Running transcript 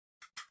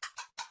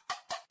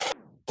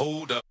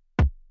Hold up.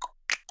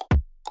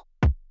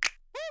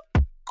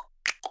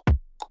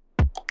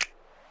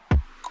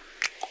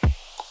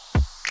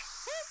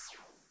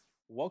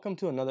 Welcome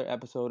to another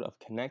episode of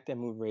Connect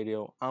and Move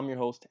Radio. I'm your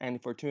host, Andy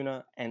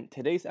Fortuna, and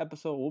today's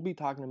episode we'll be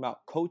talking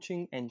about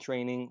coaching and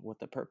training with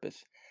a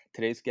purpose.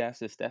 Today's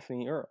guest is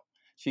Stephanie Earle.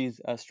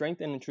 She's a strength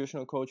and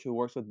nutritional coach who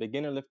works with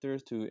beginner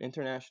lifters to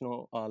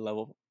international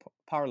level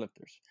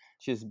powerlifters.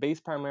 She is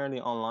based primarily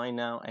online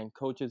now and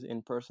coaches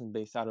in person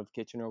based out of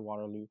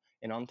Kitchener-Waterloo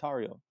in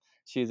Ontario.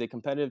 She is a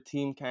competitive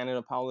Team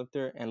Canada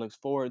powerlifter and looks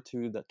forward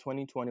to the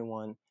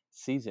 2021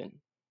 season.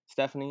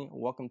 Stephanie,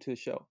 welcome to the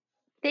show.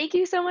 Thank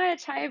you so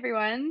much. Hi,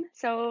 everyone.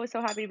 So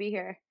happy to be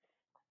here.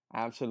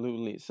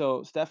 Absolutely.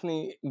 So,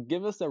 Stephanie,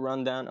 give us a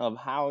rundown of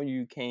how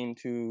you came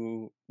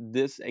to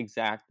this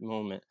exact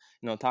moment.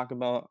 Talk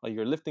about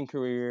your lifting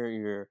career,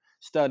 your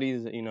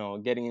studies,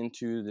 getting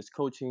into this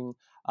coaching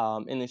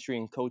industry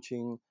and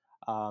coaching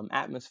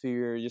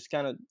atmosphere. Just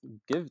kind of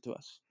give it to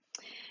us.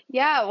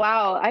 Yeah,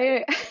 wow.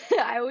 I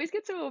I always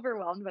get so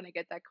overwhelmed when I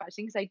get that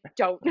question because I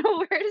don't know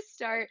where to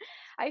start.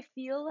 I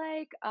feel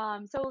like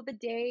so the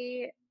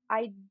day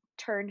I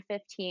turned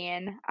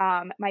 15,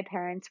 my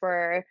parents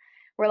were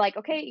like,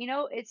 "Okay,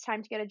 it's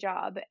time to get a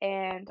job."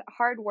 And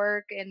hard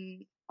work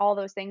and all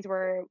those things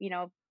were,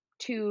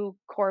 two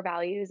core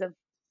values of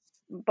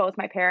both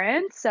my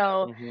parents.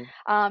 So,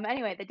 Mm-hmm.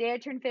 anyway, the day I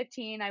turned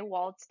 15, I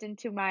waltzed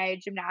into my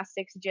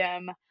gymnastics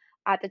gym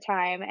at the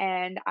time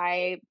and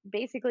I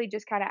basically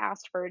just kind of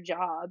asked for a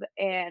job.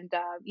 And,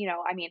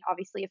 I mean,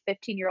 obviously, a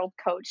 15-year-old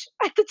coach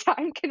at the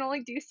time can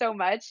only do so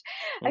much.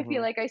 I feel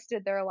Mm-hmm. like I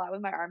stood there a lot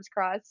with my arms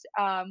crossed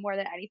more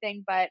than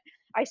anything. But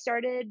I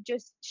started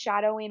just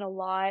shadowing a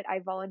lot. I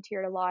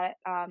volunteered a lot.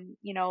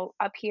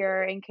 Up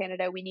here in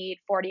Canada, we need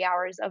 40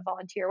 hours of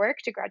volunteer work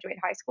to graduate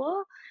high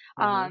school.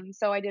 Mm-hmm.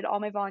 So I did all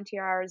my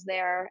volunteer hours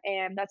there,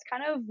 and that's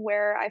kind of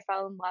where I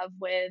fell in love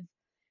with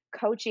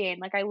coaching.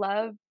 Like I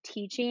love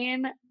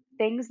teaching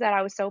things that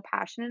I was so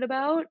passionate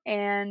about.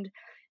 And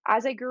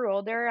as I grew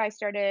older, I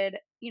started,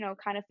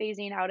 kind of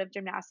phasing out of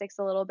gymnastics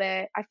a little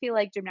bit. I feel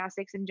like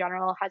gymnastics in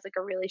general has like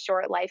a really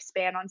short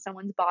lifespan on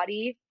someone's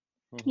body.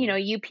 Mm-hmm.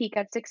 You peak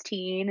at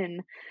 16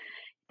 and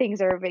things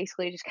are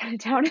basically just kind of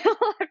downhill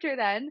after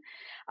then.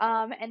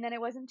 And then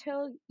it wasn't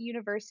until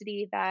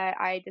university that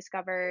I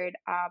discovered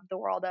the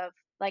world of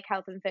like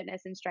health and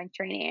fitness and strength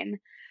training.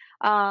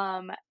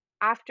 Um,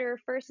 After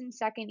first and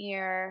second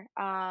year,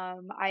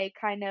 I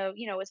kind of,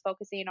 was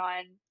focusing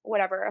on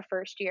whatever a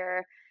first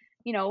year,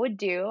 would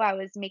do. I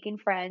was making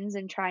friends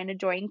and trying to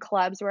join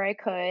clubs where I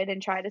could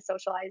and try to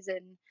socialize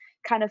and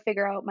kind of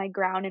figure out my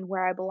ground and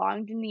where I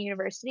belonged in the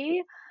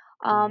university.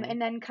 Mm-hmm.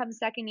 And then come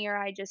second year,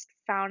 I just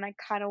found I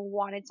kind of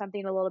wanted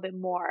something a little bit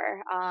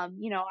more. I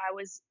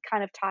was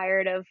kind of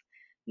tired of,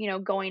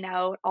 going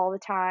out all the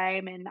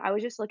time, and I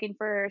was just looking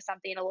for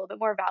something a little bit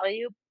more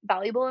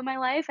valuable in my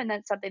life, and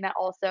that's something that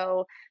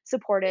also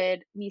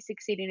supported me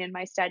succeeding in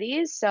my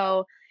studies.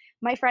 So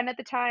my friend at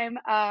the time,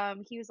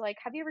 he was like,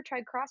 "Have you ever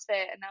tried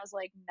CrossFit?" And I was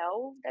like,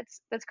 "No,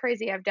 that's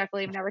crazy. I've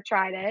definitely never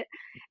tried it."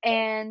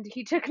 And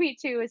he took me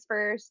to his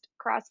first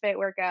CrossFit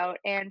workout.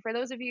 And for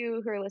those of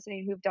you who are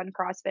listening who've done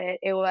CrossFit,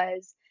 it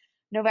was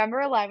November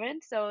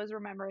 11th, so it was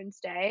Remembrance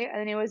Day,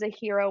 and it was a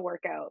hero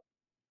workout.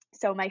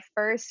 So my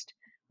first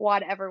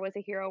WOD ever was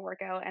a hero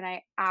workout, and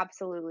I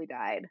absolutely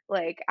died.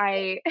 Like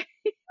it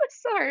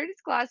was the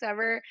hardest class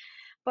ever,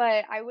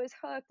 but I was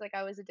hooked. Like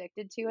I was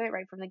addicted to it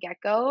right from the get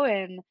go,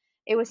 and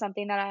it was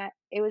something that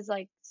it was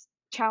like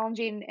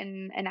challenging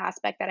in an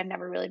aspect that I've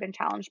never really been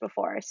challenged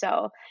before.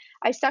 So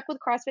I stuck with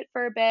CrossFit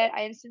for a bit.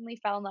 I instantly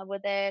fell in love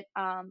with it.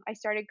 I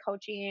started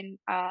coaching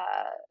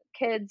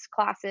kids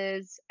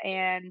classes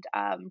and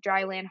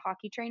dryland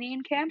hockey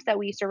training camps that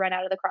we used to run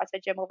out of the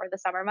CrossFit gym over the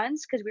summer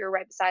months because we were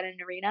right beside an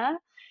arena.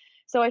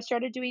 So I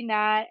started doing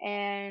that,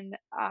 and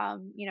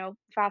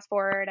fast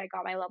forward, I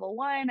got my level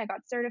 1, I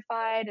got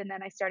certified, and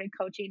then I started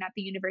coaching at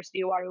the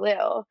University of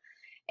Waterloo.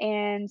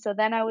 And so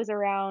then I was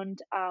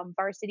around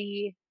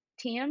varsity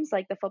teams,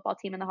 like the football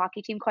team and the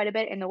hockey team, quite a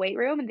bit in the weight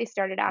room, and they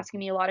started asking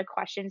Mm-hmm. me a lot of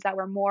questions that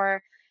were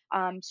more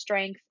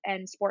strength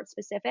and sport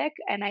specific,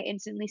 and I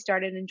instantly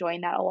started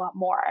enjoying that a lot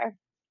more.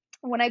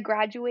 When I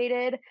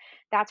graduated,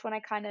 that's when I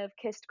kind of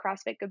kissed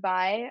CrossFit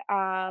goodbye,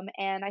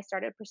 and I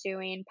started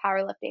pursuing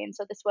powerlifting.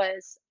 So this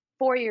was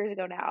 4 years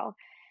ago now,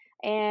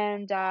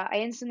 and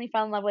I instantly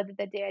fell in love with it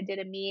the day I did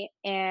a meet,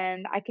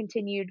 and I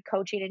continued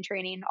coaching and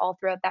training all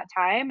throughout that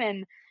time.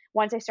 And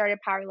once I started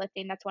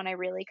powerlifting, that's when I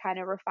really kind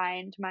of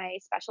refined my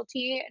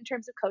specialty in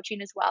terms of coaching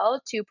as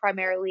well to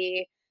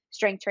primarily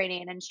strength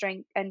training and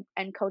strength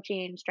and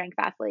coaching strength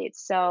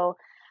athletes. So,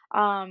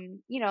 I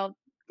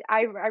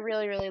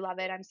really really love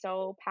it. I'm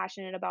so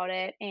passionate about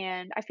it,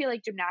 and I feel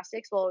like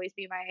gymnastics will always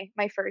be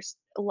my first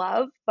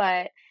love,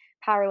 but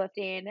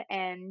powerlifting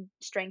and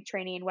strength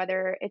training,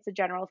 whether it's a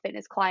general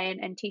fitness client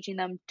and teaching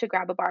them to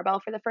grab a barbell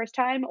for the first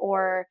time,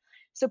 or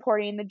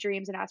supporting the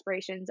dreams and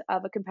aspirations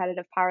of a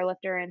competitive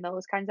powerlifter and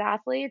those kinds of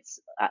athletes.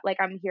 Like,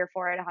 I'm here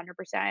for it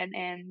 100%.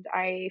 And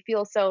I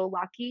feel so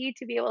lucky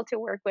to be able to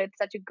work with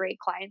such a great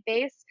client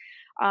base,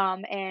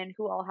 and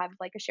who all have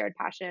like a shared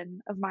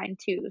passion of mine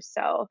too.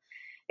 So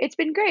it's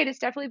been great. It's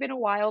definitely been a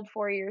wild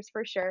 4 years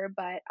for sure,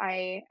 but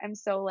I am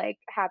so like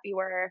happy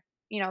where,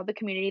 the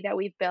community that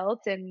we've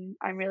built, and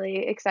I'm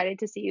really excited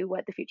to see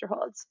what the future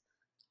holds.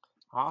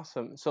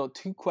 Awesome. So,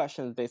 two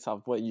questions based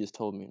off what you just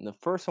told me. The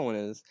first one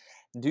is,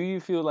 do you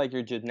feel like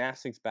your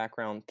gymnastics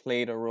background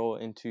played a role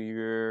into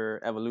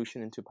your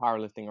evolution into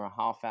powerlifting, or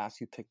how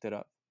fast you picked it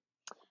up?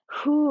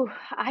 Whew,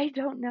 I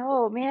don't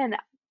know, man.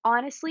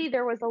 Honestly,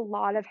 there was a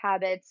lot of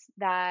habits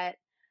that,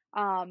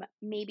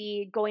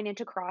 maybe going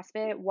into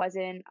CrossFit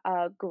wasn't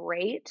a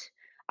great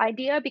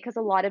idea, because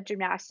a lot of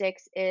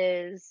gymnastics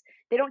is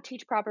they don't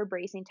teach proper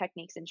bracing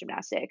techniques in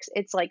gymnastics.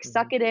 It's like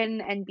suck Hmm. it in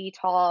and be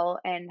tall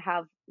and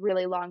have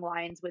really long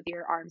lines with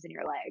your arms and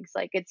your legs.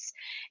 Like, it's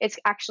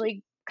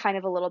actually kind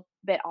of a little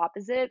bit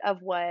opposite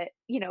of what,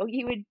 you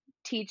would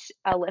teach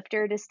a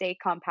lifter to stay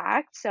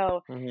compact.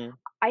 So Hmm.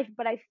 I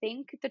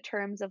think the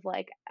terms of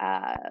like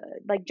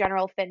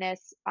general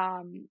fitness,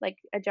 like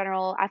a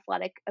general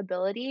athletic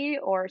ability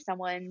or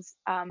someone's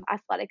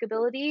athletic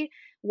ability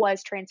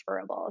was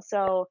transferable.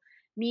 So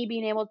me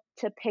being able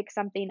to pick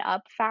something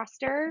up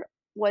faster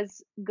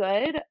was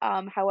good.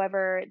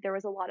 However, there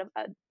was a lot of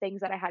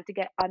things that I had to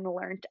get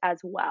unlearned as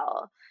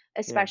well,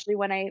 Yeah. especially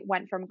when I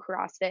went from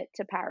CrossFit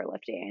to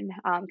powerlifting,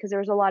 because there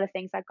was a lot of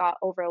things that got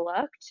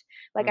overlooked.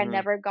 Like, I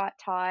Hmm. never got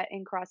taught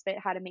in CrossFit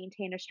how to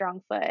maintain a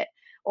strong foot,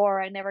 or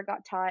I never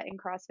got taught in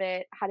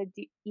CrossFit how to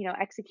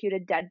execute a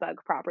dead bug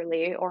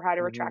properly, or how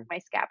to Hmm. retract my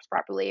scaps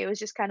properly. It was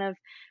just kind of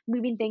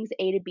moving things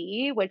A to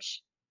B,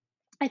 which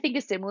I think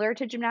is similar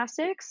to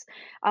gymnastics.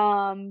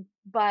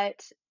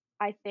 But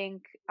I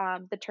think,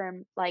 the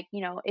term, like,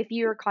 if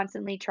you're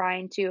constantly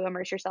trying to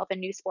immerse yourself in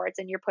new sports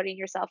and you're putting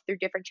yourself through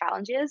different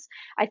challenges,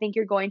 I think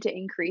you're going to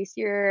increase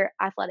your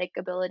athletic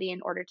ability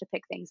in order to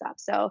pick things up.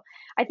 So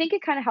I think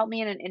it kind of helped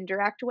me in an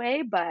indirect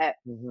way, but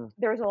Hmm.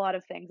 there was a lot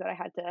of things that I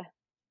had to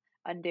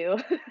undo.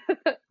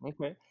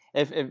 Okay.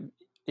 If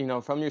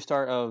from your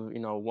start of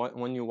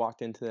when you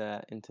walked into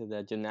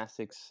the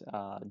gymnastics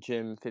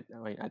gym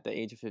like at the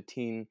age of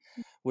 15,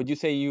 would you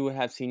say you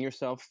have seen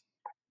yourself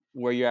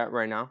where you're at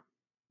right now?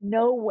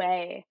 No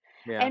way.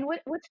 Yeah. And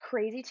what's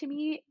crazy to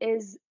me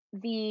is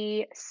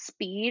the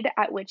speed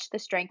at which the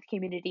strength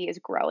community is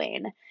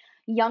growing.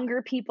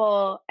 Younger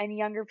people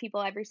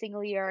every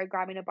single year are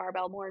grabbing a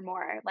barbell more and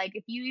more. Like,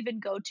 if you even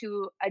go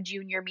to a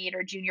junior meet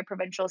or junior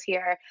provincials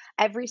here,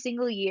 every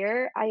single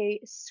year, I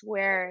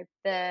swear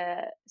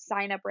the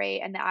sign up rate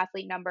and the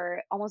athlete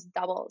number almost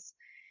doubles.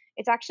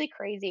 It's actually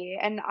crazy,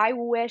 and I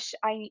wish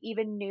I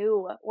even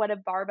knew what a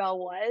barbell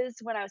was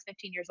when I was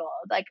 15 years old.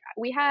 Like,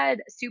 we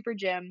had Super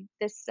Gym,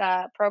 this,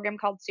 program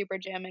called Super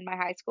Gym in my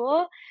high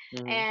school,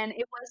 Hmm. and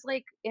it was,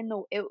 like, it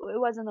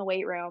was in the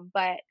weight room,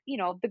 but,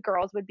 the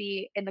girls would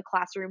be in the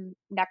classroom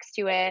next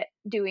to it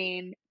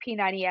doing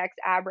P90X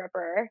ab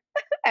ripper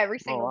every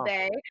Oh single wow.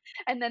 day,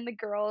 and then the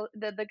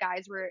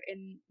guys were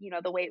in,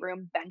 the weight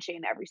room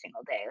benching every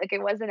single day. Like,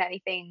 it wasn't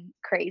anything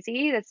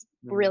crazy. That's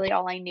Hmm. really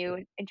all I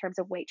knew in terms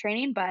of weight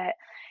training. But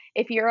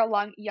if you're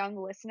a young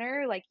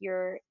listener, like,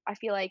 I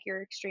feel like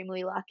you're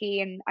extremely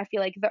lucky. And I feel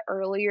like the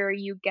earlier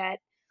you get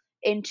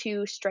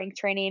into strength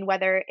training,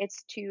 whether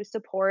it's to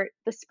support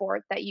the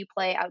sport that you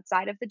play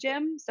outside of the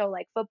gym, so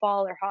like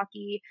football or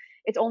hockey,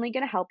 it's only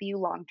going to help you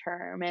long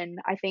term. And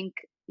I think,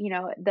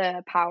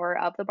 the power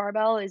of the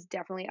barbell is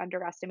definitely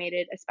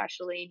underestimated,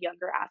 especially in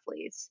younger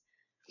athletes.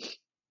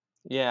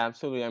 Yeah,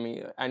 absolutely. I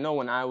mean, I know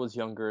when I was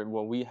younger,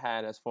 what we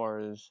had as far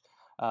as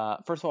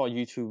first of all,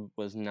 YouTube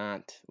was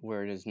not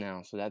where it is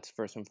now, so that's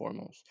first and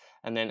foremost.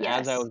 And then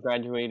as I Yes. was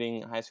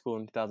graduating high school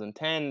in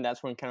 2010,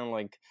 that's when kind of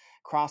like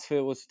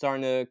CrossFit was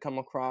starting to come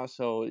across.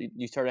 So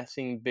you started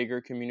seeing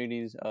bigger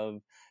communities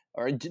of,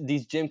 or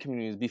these gym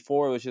communities.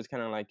 Before it was just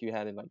kind of like you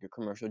had like your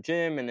commercial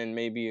gym, and then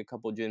maybe a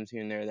couple gyms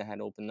here and there that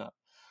had opened up.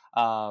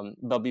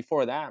 But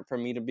before that, for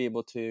me to be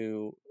able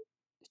to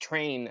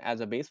train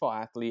as a baseball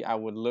athlete, I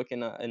would look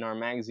in our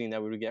magazine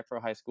that we would get for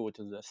high school, which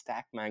is a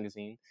Stack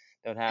magazine.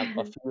 That would have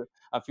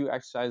a few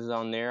exercises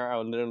on there. I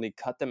would literally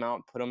cut them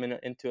out, put them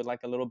into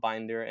like a little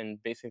binder,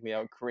 and basically I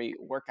would create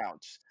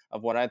workouts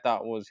of what I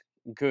thought was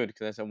good.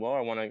 Because I said, well,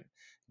 I want to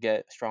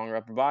get stronger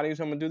upper body,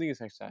 so I'm gonna do these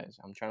exercises.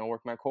 I'm trying to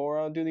work my core,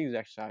 I'll do these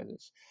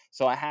exercises.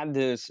 So I had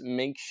this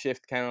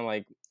makeshift kind of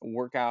like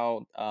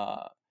workout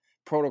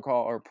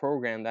protocol or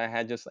program that I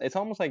had. Just it's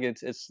almost like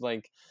it's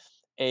like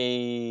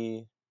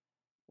a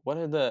what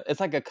are the it's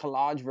like a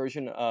collage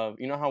version of,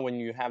 how when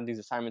you have these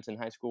assignments in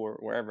high school or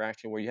wherever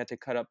actually, where you had to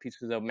cut up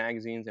pieces of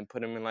magazines and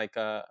put them in like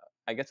a,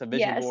 I guess, a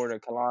vision Yes. board or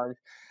collage.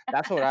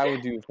 That's what I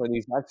would do for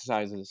these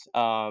exercises.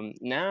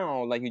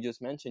 Now, like you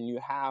just mentioned, you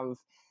have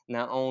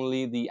not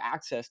only the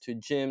access to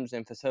gyms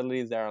and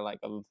facilities that are like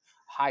of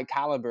high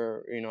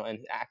caliber,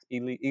 and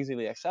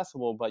easily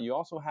accessible, but you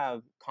also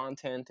have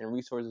content and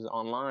resources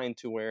online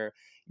to where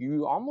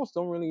you almost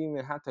don't really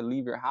even have to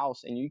leave your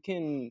house, and you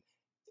can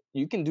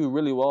do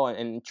really well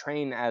and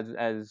train as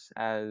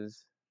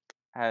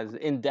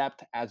in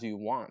depth as you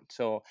want.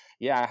 So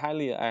yeah, I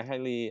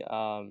highly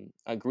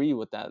agree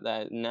with that.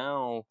 That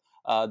now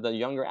the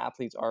younger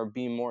athletes are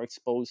being more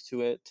exposed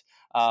to it,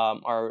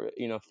 are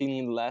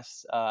feeling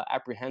less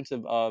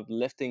apprehensive of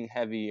lifting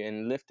heavy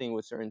and lifting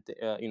with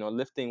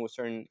lifting with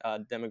certain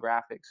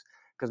demographics.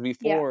 Because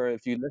Yeah. before,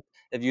 if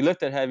you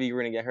lifted heavy, you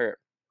were gonna get hurt.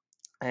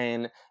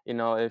 And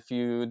if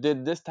you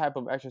did this type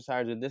of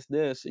exercise or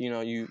this,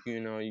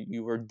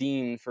 you were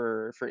deemed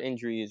for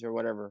injuries or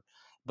whatever.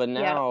 But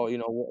Yeah. now,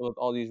 with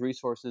all these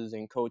resources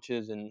and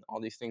coaches and all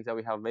these things that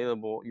we have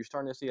available, you're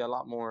starting to see a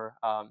lot more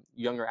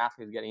younger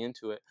athletes getting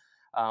into it,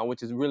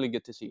 which is really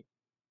good to see.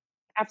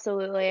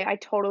 Absolutely. I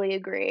totally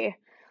agree.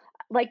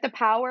 Like, the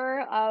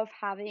power of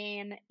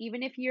having,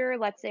 even if you're,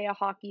 let's say, a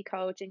hockey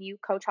coach and you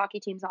coach hockey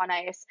teams on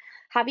ice,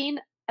 having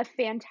a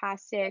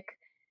fantastic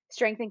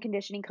strength and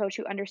conditioning coach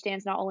who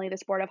understands not only the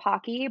sport of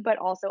hockey, but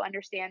also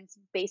understands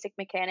basic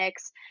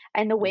mechanics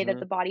and the way that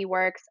Hmm. the body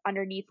works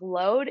underneath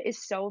load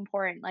is so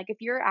important. Like,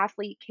 if your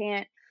athlete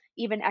can't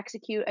even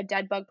execute a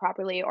dead bug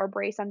properly or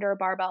brace under a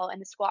barbell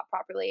and squat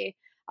properly,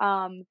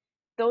 um,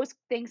 those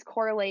things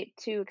correlate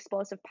to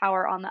explosive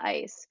power on the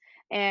ice.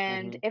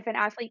 And Hmm. if an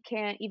athlete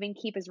can't even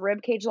keep his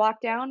rib cage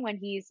locked down when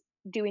he's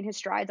doing his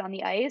strides on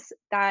the ice,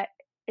 that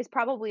is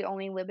probably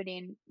only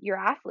limiting your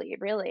athlete,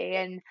 really.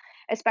 And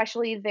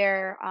especially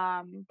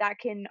that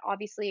can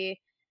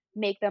obviously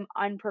make them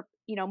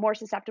more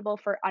susceptible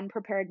for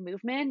unprepared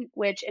movement,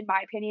 which in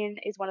my opinion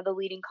is one of the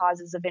leading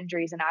causes of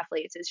injuries in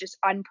athletes is just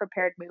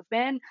unprepared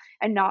movement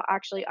and not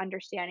actually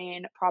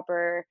understanding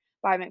proper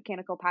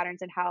biomechanical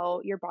patterns and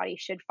how your body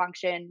should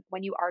function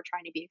when you are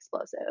trying to be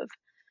explosive.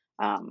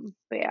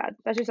 But yeah,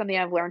 that's just something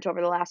I've learned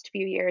over the last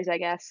few years, I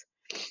guess.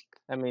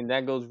 I mean,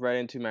 that goes right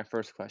into my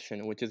first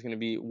question, which is going to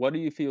be, what do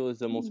you feel is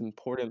the most Mhm.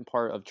 important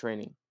part of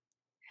training?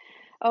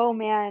 Oh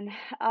man.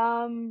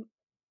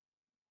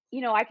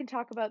 I can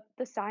talk about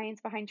the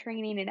science behind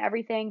training and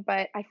everything,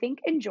 but I think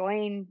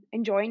enjoying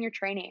your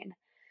training.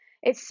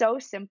 It's so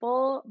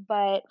simple,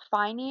 but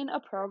finding a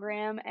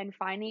program and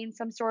finding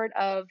some sort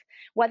of,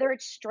 whether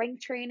it's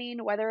strength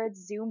training, whether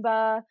it's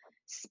Zumba,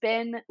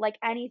 spin, like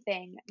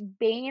anything,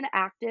 being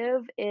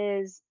active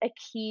is a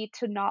key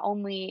to not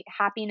only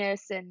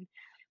happiness and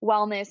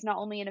wellness, not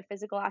only in a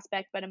physical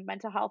aspect, but a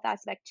mental health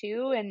aspect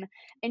too. And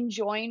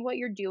enjoying what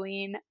you're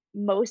doing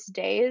most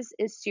days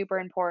is super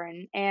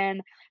important.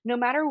 And no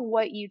matter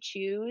what you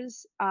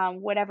choose,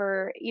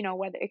 whatever,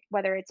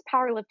 whether it's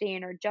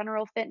powerlifting or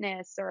general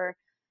fitness or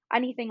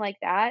anything like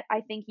that,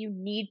 I think you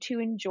need to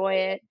enjoy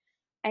it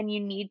and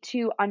you need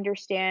to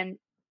understand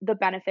the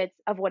benefits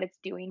of what it's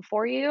doing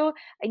for you,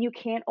 and you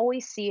can't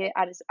always see it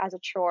as a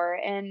chore.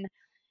 And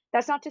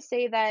that's not to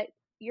say that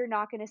you're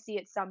not going to see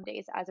it some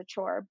days as a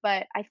chore,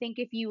 but I think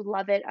if you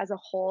love it as a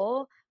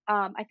whole,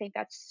 I think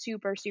that's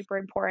super, super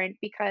important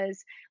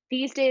because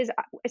these days,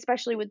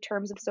 especially with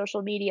terms of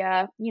social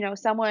media,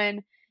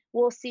 someone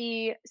will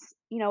see,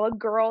 a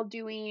girl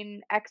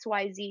doing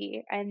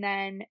XYZ, and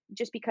then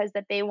just because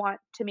that they want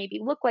to maybe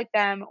look like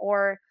them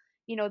or,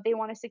 they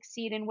want to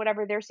succeed in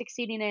whatever they're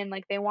succeeding in,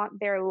 like they want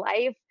their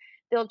life,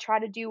 they'll try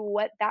to do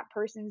what that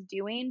person's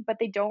doing, but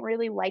they don't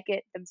really like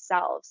it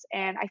themselves.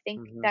 And I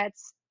think Hmm.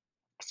 that's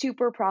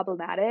super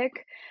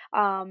problematic.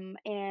 And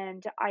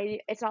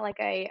it's not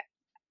like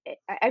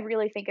I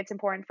really think it's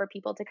important for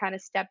people to kind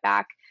of step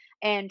back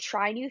and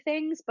try new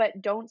things, but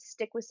don't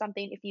stick with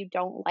something if you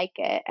don't like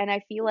it. And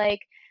I feel like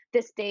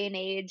this day and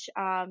age,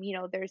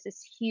 there's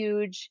this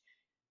huge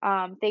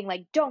thing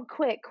like don't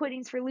quit,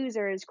 quitting's for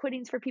losers,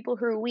 quitting's for people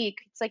who are weak.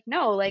 It's like,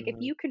 no, like if Hmm.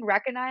 you can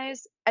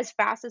recognize as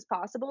fast as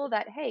possible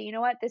that, hey, you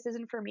know what, this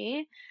isn't for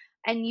me,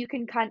 and you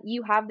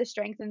have the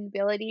strength and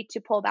ability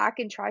to pull back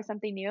and try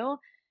something new,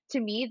 to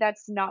me,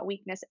 that's not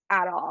weakness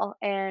at all.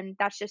 And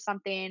that's just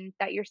something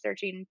that you're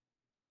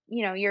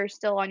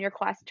still on your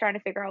quest trying to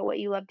figure out what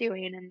you love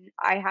doing, and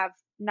I have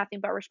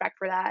nothing but respect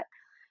for that.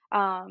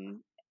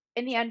 Um,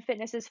 in the end,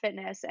 fitness is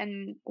fitness,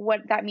 and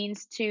what that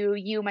means to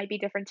you might be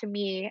different to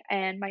me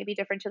and might be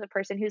different to the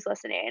person who's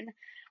listening.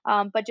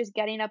 But just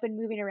getting up and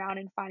moving around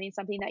and finding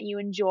something that you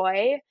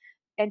enjoy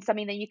and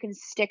something that you can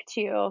stick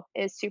to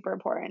is super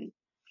important.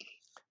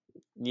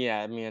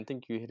 Yeah, I mean, I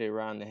think you hit it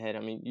right on the head. I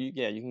mean, you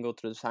can go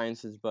through the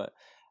sciences, but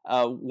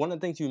one of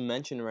the things you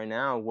mentioned right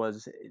now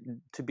was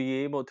to be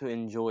able to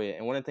enjoy it.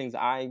 And one of the things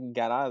I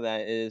got out of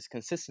that is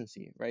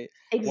consistency, right?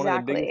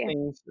 Exactly.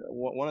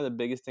 One of the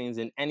biggest things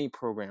in any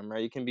program,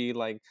 right? You can be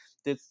like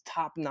this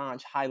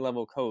top-notch,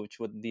 high-level coach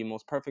with the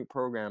most perfect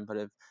program, but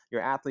if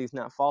your athlete's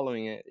not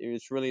following it,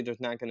 it's really there's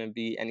not going to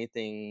be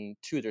anything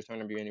to it. There's not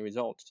going to be any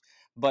results.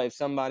 But if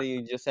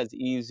somebody just as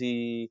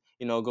easy,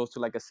 goes to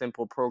like a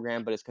simple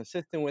program, but is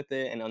consistent with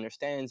it and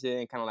understands it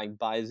and kind of like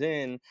buys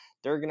in,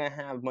 they're gonna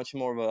have much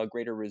more of a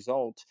greater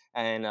result,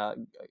 and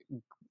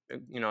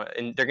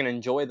and they're gonna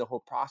enjoy the whole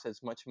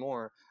process much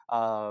more,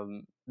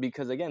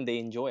 because again, they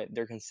enjoy it.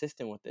 They're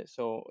consistent with it.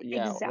 So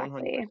yeah, one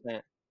hundred Exactly.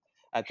 percent.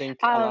 I think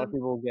a lot of Um,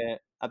 people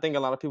get. I think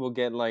a lot of people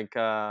get like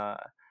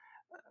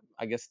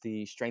I guess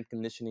the strength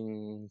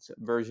conditioning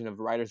version of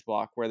writer's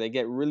block, where they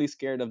get really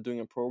scared of doing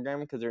a program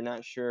because they're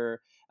not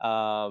sure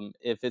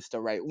if it's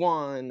the right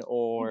one,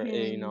 or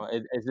mhm,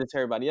 is this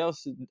everybody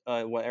else,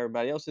 what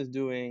everybody else is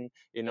doing.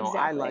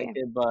 I like exactly.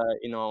 it, but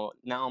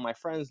now my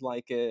friends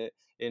like it.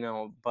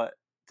 But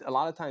a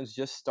lot of times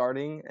just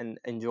starting and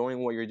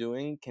enjoying what you're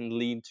doing can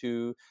lead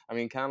to, I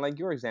mean, kind of like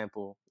your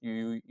example.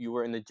 You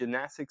were in the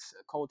gymnastics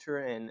culture,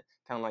 and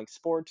kind of like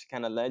sports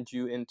kind of led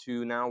you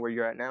into now where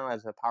you're at now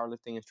as a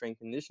powerlifting and strength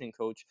conditioning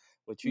coach,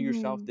 which you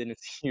yourself Mhm. didn't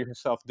see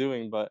yourself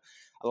doing. But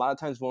a lot of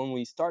times when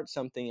we start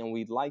something and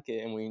we like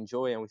it and we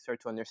enjoy it and we start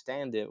to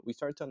understand it, we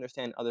start to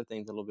understand other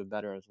things a little bit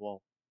better as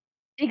well.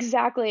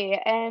 Exactly,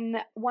 and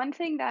one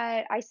thing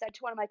that I said to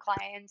one of my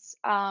clients,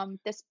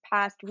 this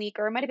past week,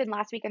 or it might have been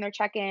last week in their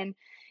check-in,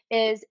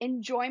 is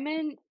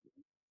enjoyment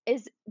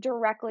is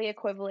directly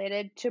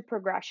equated to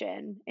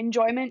progression.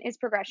 Enjoyment is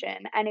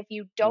progression, and if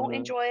you don't Hmm.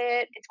 enjoy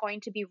it, it's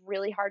going to be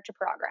really hard to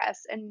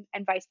progress, and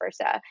vice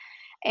versa.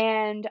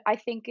 And I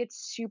think it's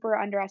super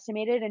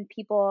underestimated, and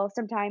people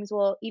sometimes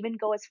will even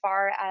go as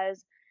far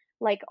as,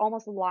 like,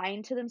 almost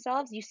lying to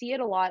themselves. You see it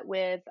a lot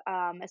with,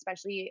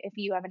 especially if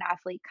you have an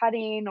athlete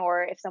cutting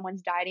or if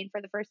someone's dieting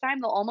for the first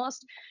time, they'll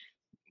almost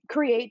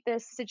create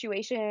this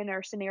situation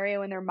or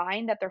scenario in their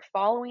mind that they're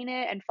following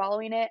it,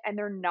 and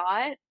they're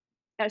not.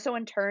 And so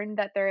in turn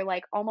that they're,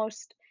 like,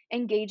 almost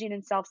engaging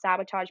in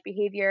self-sabotage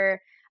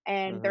behavior,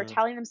 and they're Hmm.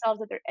 telling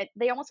themselves that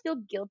they almost feel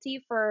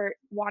guilty for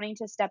wanting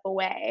to step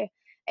away,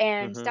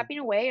 and Hmm. stepping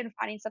away and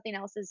finding something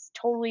else is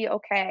totally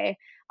okay.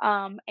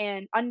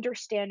 And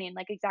understanding,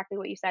 like, exactly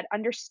what you said,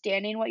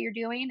 understanding what you're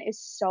doing is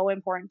so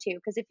important too.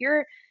 Because if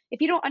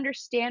you don't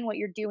understand what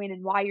you're doing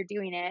and why you're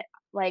doing it,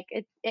 like,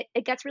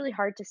 it gets really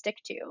hard to stick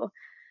to,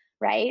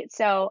 right?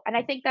 So and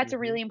I think that's a Hmm.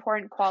 really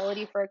important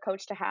quality for a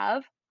coach to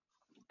have.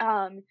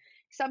 um,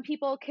 some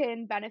people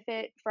can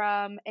benefit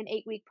from an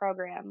 8-week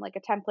program, like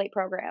a template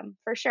program,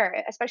 for sure,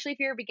 especially if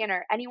you're a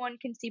beginner. Anyone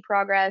can see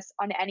progress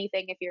on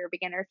anything if you're a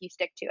beginner, if you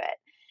stick to it.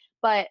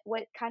 But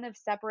what kind of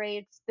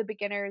separates the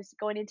beginners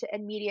going into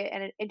intermediate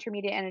and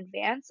intermediate and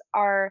advanced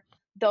are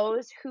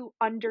those who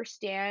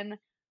understand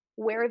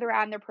where they're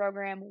at in their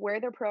program, where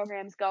their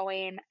program's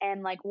going,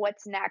 and like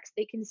what's next.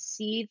 They can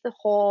see the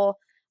whole,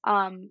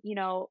 you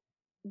know,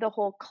 the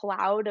whole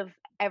cloud of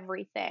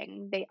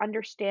everything. They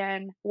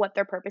understand what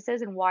their purpose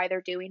is and why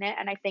they're doing it,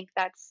 and I think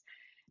that's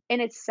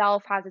in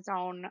itself has its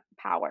own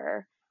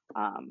power.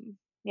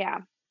 Yeah.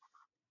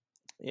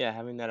 Yeah,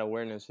 having that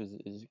awareness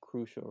is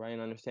crucial, right?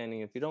 And understanding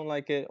if you don't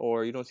like it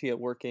or you don't see it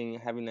working,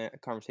 having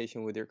that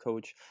conversation with your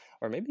coach,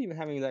 or maybe even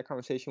having that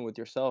conversation with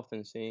yourself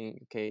and saying,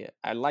 okay,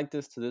 I like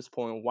this to this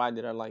point. Why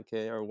did I like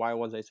it? Or why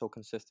was I so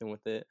consistent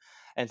with it?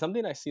 And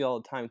something I see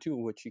all the time too,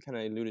 which you kind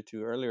of alluded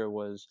to earlier,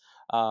 was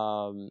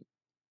um,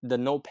 the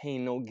no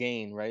pain, no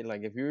gain, right?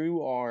 Like if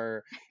you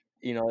are,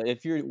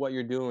 if you're what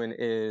you're doing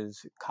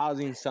is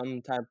causing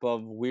some type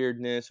of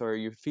weirdness, or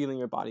you're feeling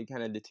your body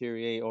kind of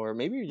deteriorate, or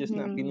maybe you're just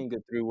not Mhm. feeling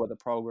good through what the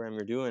program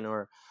you're doing,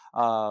 or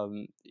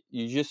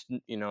you just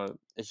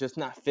it's just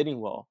not fitting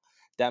well,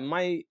 that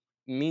might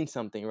mean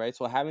something, right?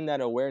 So having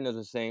that awareness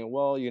of saying,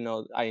 well,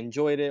 I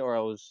enjoyed it, or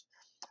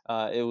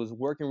it was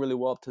working really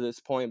well up to this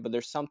point, but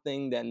there's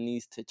something that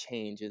needs to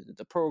change. Is it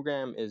the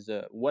program? Is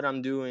what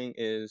I'm doing?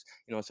 Is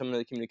some of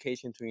the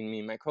communication between me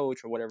and my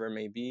coach, or whatever it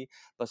may be?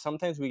 But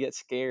sometimes we get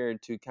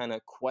scared to kind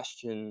of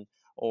question,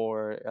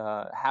 or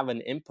have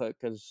an input,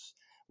 because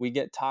we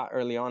get taught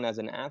early on as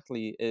an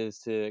athlete is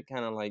to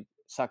kind of like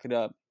suck it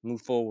up,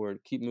 move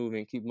forward, keep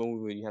moving, keep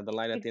moving. You have the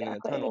light at the end of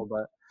the Exactly. tunnel,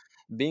 but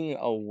being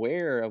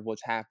aware of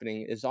what's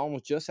happening is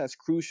almost just as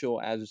crucial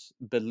as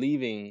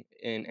believing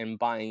and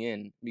buying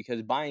in,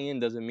 because buying in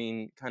doesn't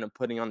mean kind of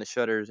putting on the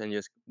shutters and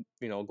just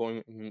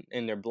going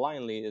in there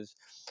blindly. Is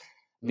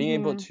being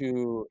able Mhm.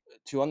 to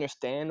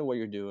understand what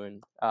you're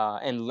doing,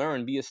 and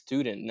learn, be a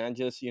student, not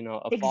just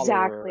a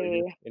follower, or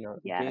Exactly. just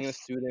being a Yes.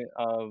 student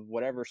of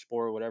whatever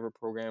sport, whatever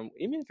program,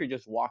 even if you're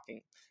just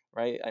walking,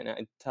 right? And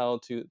I tell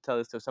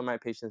this to some of my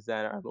patients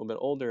that are a little bit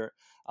older,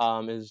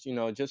 is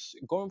just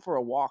going for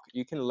a walk.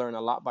 You can learn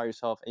a lot by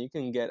yourself, and you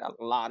can get a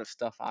lot of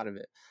stuff out of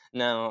it.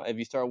 Now if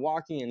you start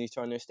walking and you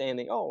start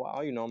understanding, oh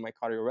wow, my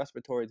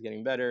cardiorespiratory is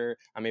getting better,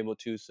 I'm able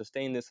to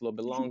sustain this a little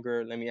bit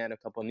longer, let me add a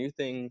couple new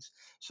things.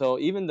 So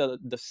even the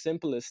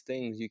simplest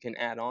things you can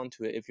add on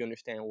to it if you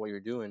understand what you're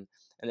doing,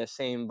 and the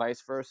same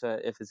vice versa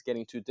if it's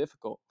getting too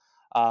difficult.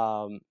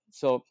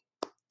 So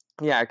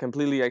yeah, I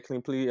completely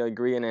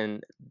agree.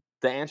 And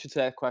the answer to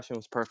that question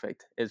was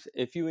perfect. Is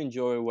if you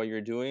enjoy what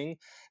you're doing,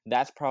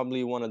 that's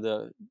probably one of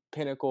the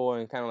pinnacle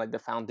and kind of like the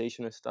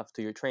foundational stuff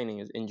to your training,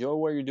 is enjoy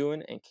what you're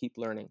doing and keep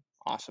learning.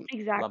 Awesome.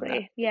 Love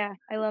that. Exactly. Yeah,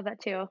 I love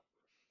that too.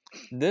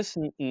 This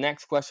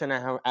next question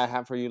I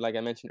have for you, like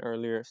I mentioned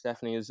earlier,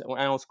 Stephanie, is when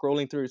I was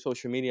scrolling through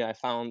social media, I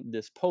found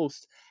this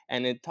post,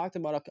 and it talked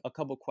about a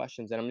couple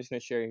questions, and I'm just going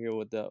to share it here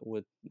with the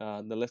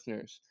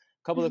listeners.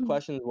 A couple of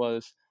questions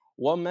was,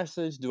 what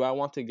message do I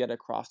want to get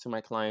across to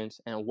my clients,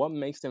 and what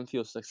makes them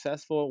feel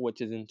successful,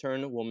 which is in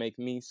turn will make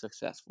me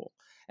successful.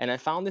 And I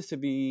found this to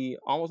be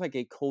almost like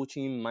a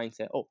coaching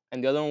mindset. Oh,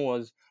 and the other one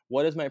was,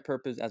 what is my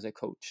purpose as a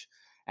coach?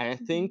 And I Mhm,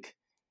 think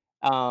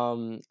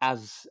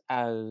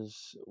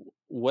as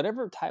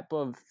whatever type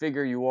of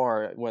figure you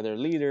are, whether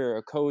leader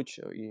or coach,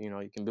 or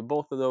you can be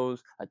both of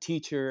those, a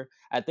teacher,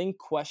 I think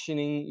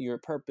questioning your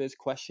purpose,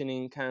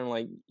 questioning kind of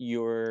like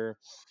your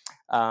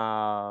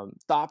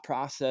thought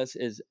process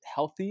is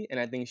healthy, and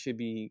I think should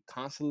be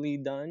constantly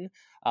done.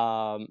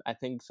 I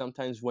think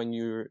sometimes when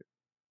you're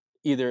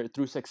either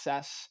through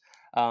success,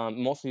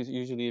 mostly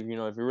usually if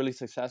you're really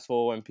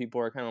successful and people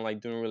are kind of like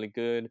doing really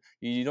good,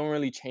 you don't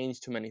really change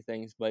too many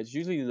things, but it's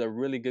usually the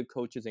really good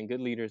coaches and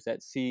good leaders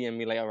that see and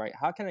be like, all right,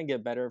 how can I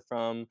get better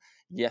from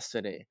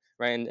yesterday,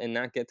 right? And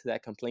not get to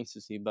that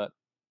complacency. But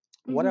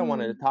what I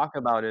wanted to mhm. talk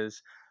about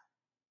is,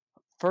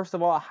 first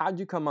of all, how'd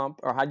you come up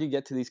or how'd you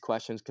get to these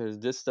questions, because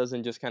this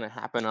doesn't just kind of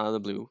happen out of the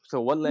blue.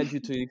 So what led you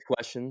to these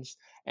questions?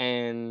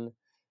 And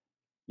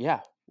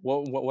yeah,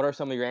 what are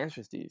some of your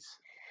answers to these?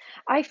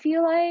 I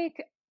feel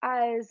like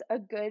as a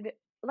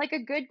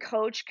good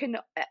coach can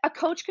a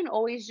coach can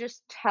always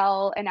just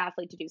tell an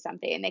athlete to do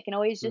something. They can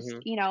always just, Mm-hmm.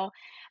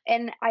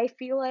 and I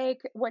feel like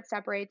what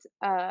separates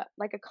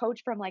like a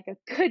coach from like a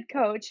good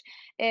coach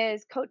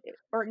is coach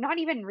or not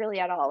even really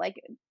at all. Like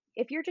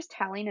if you're just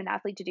telling an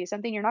athlete to do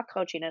something, you're not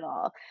coaching at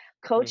all.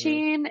 Mm-hmm.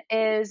 Coaching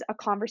is a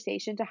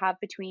conversation to have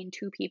between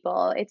two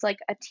people. It's like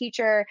a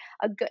teacher,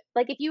 a good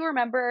like if you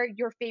remember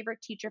your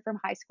favorite teacher from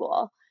high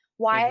school,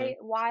 Mm-hmm.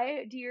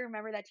 why do you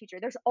remember that teacher?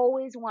 There's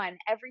always one.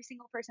 Every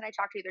single person I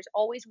talk to, there's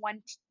always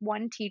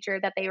one teacher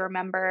that they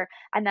remember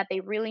and that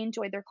they really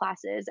enjoyed their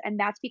classes, and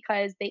that's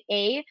because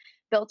they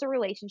built a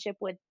relationship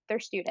with their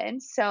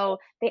students. So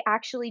they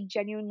actually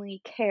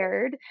genuinely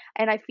cared,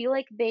 and I feel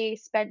like they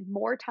spent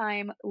more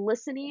time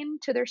listening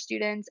to their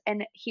students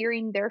and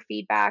hearing their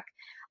feedback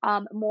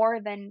more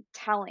than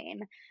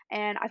telling.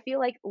 And I feel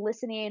like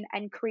listening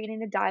and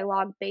creating a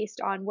dialogue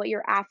based on what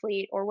your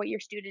athlete or what your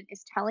student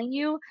is telling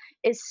you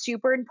is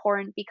super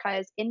important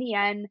because in the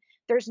end,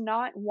 there's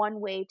not one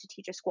way to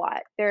teach a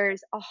squat.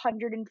 There's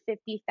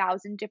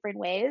 150,000 different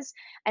ways,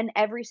 and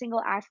every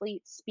single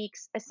athlete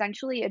speaks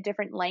essentially a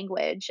different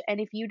language. And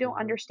if you don't Mm-hmm.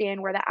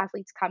 understand where the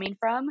athlete's coming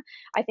from,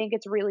 I think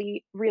it's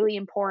really, really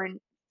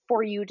important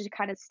for you to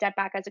kind of step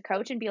back as a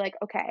coach and be like,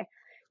 okay,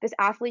 this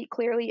athlete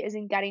clearly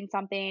isn't getting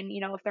something,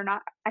 if they're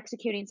not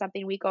executing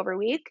something week over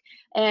week,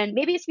 and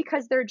maybe it's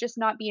because they're just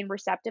not being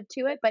receptive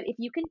to it. But if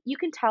you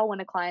can tell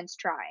when a client's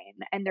trying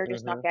and they're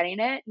just not Mm-hmm. getting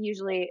it,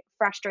 usually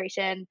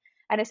frustration,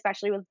 and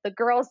especially with the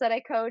girls that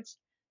I coach,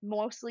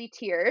 mostly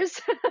tears.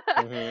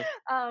 Mhm,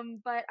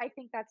 But I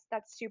think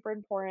that's super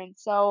important.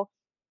 So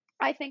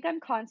I think I'm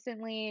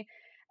constantly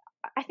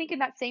I think in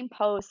that same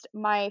post,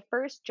 my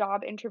first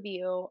job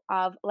interview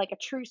of like a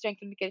true strength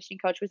and conditioning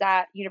coach was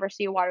at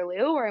University of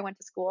Waterloo, where I went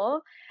to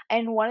school.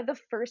 And one of the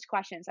first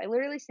questions I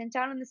literally sat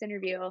down in this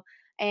interview,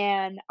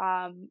 and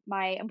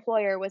my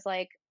employer was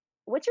like,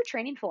 "What's your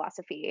training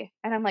philosophy?"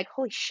 And I'm like,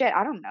 "Holy shit,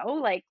 I don't know.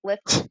 Like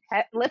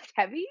lift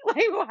heavy?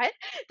 Like what?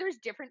 There's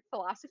different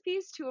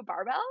philosophies to a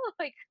barbell.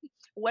 Like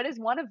what is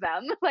one of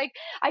them?" Like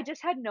I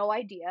just had no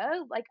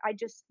idea. Like I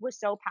just was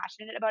so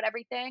passionate about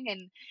everything,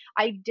 and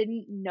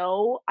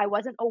I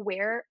wasn't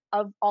aware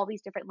of all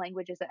these different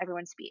languages that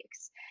everyone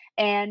speaks.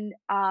 And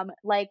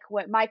like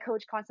what my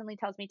coach constantly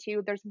tells me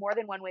too, there's more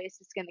than one way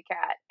to skin the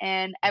cat.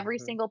 And every mhm,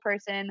 single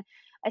person,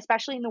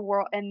 especially in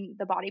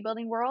the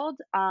bodybuilding world,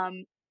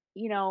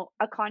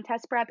 a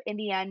contest prep in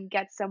the end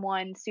gets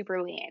someone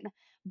super lean.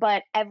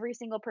 But every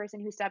single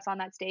person who steps on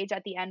that stage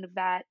at the end of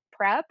that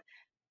prep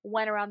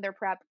went around their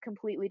prep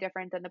completely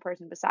different than the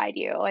person beside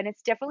you. And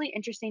it's definitely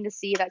interesting to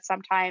see that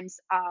sometimes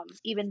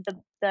even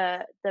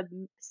the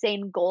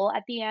same goal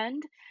at the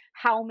end,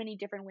 how many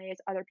different ways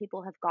other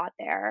people have got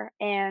there.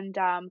 And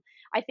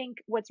I think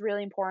what's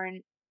really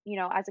important,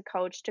 as a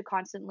coach, to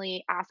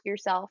constantly ask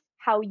yourself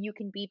how you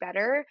can be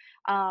better.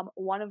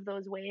 One of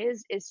those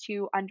ways is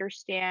to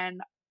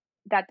understand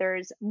that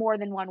there's more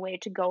than one way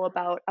to go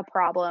about a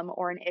problem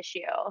or an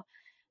issue.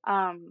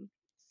 Um,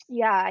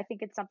 yeah, I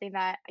think it's something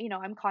that,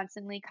 I'm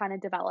constantly kind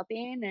of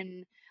developing,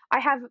 and I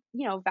have,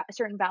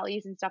 certain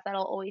values and stuff that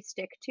I'll always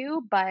stick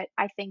to, but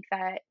I think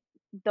that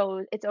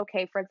those it's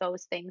okay for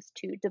those things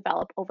to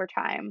develop over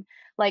time.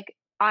 Like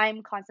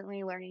I'm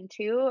constantly learning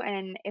too,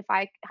 and if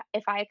I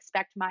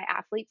expect my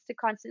athletes to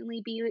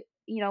constantly be,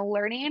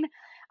 learning,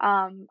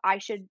 I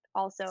should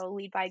also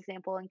lead by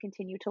example and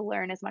continue to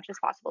learn as much as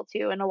possible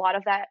too. And a lot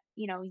of that,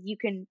 you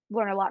can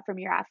learn a lot from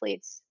your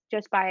athletes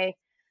just by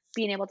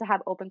being able to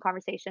have open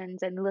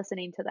conversations and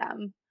listening to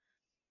them.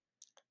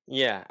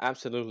 yeah,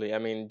 absolutely. I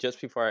mean,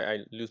 just before I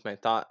lose my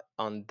thought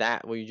on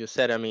that, what you just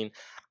said, I mean,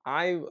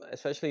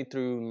 especially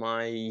through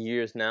my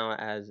years now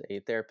as a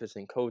therapist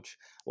and coach,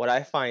 what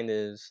I find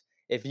is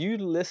if you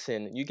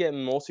listen, you get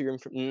most of your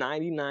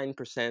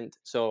 99%.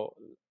 So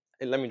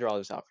let me draw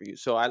this out for you.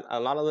 So a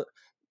lot of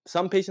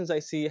some patients I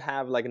see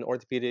have like an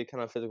orthopedic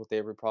kind of physical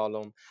therapy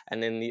problem,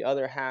 and then the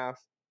other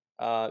half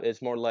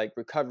is more like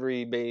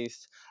recovery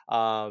based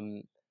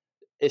um,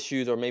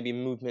 issues or maybe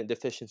movement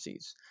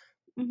deficiencies.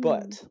 Mhm.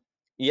 But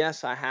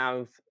yes, I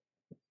have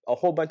a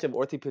whole bunch of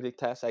orthopedic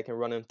tests I can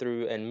run them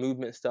through and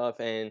movement stuff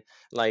and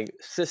like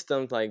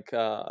systems like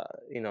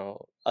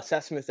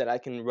assessments that I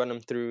can run them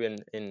through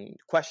and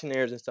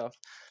questionnaires and stuff.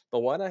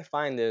 But what I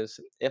find is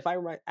if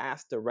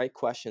ask the right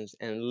questions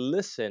and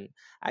listen,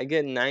 I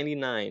get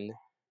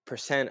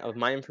 99% of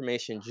my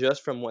information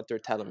just from what they're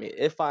telling me.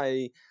 If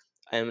I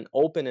am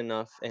open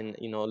enough and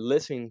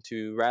listening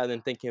to rather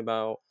than thinking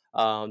about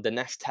the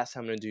next test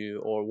I'm going to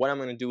do or what I'm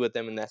going to do with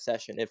them in that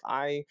session. If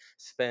I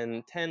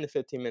spend 10 to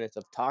 15 minutes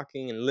of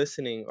talking and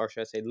listening, or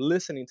should I say,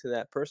 listening to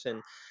that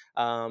person,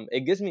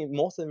 it gives me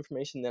most of the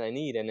information that I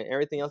need. And then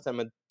everything else I'm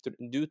going to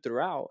do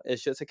throughout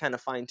is just a kind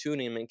of fine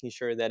tuning and making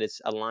sure that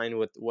it's aligned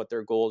with what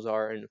their goals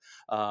are and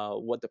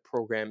what the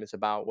program is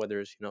about, whether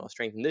it's, a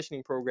strength and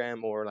conditioning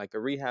program or like a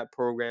rehab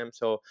program.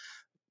 So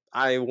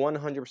I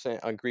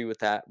 100% agree with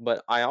that,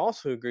 but I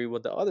also agree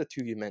with the other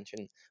two you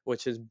mentioned,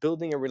 which is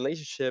building a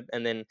relationship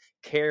and then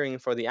caring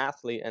for the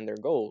athlete and their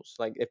goals.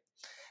 Like if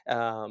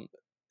um,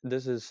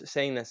 this is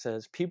saying that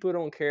says people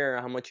don't care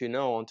how much you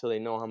know until they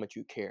know how much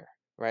you care.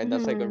 Right,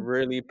 that's like a Mhm.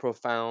 really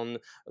profound.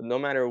 No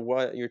matter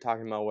what you're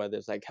talking about, whether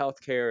it's like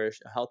healthcare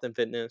or health and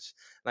fitness,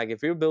 like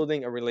if you're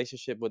building a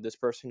relationship with this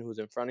person who's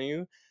in front of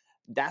you,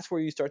 that's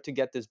where you start to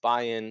get this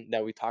buy-in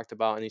that we talked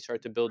about, and you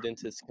start to build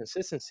into this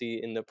consistency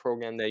in the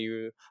program that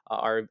you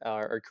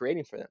are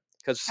creating for them.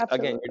 Because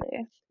again,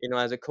 Absolutely.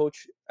 as a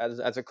coach,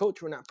 as a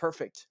coach, we're not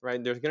perfect,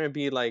 right? There's going to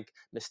be like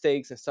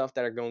mistakes and stuff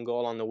that are going to go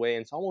along the way,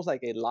 and it's almost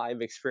like a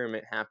live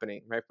experiment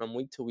happening, right, from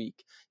week to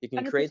week. You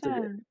can create this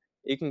 100%.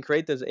 you can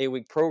create this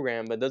 8-week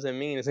program, but doesn't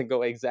mean it's gonna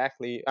go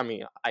exactly. I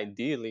mean,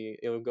 ideally,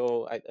 it would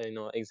go,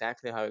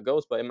 exactly how it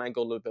goes, but it might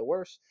go a little bit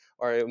worse,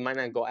 or it might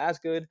not go as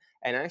good,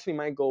 and actually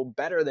might go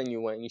better than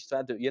you went. You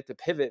have to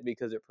pivot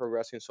because they're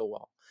progressing so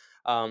well.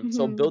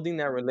 So Mhm. building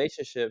that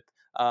relationship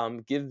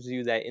gives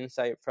you that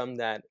insight from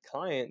that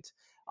client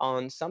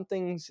on some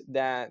things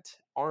that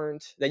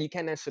you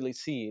can't necessarily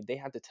see. They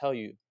have to tell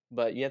you,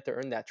 but you have to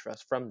earn that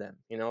trust from them.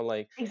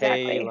 Like,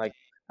 hey, Exactly. like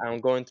I'm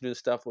going through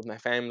stuff with my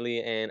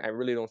family, and I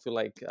really don't feel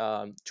like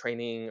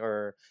training,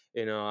 or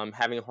I'm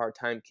having a hard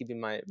time keeping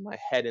my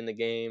head in the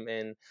game.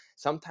 And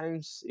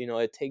sometimes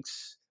it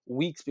takes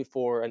weeks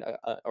before,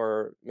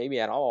 or maybe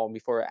at all,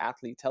 before an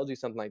athlete tells you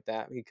something like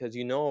that, because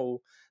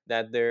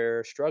that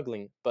they're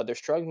struggling, but they're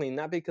struggling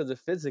not because of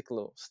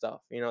physical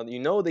stuff. They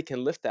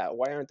can lift that.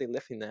 Why aren't they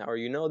lifting that? Or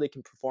they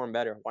can perform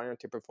better. Why aren't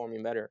they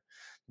performing better?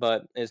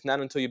 But it's not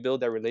until you build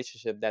that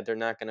relationship that they're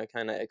not going to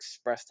kind of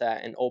express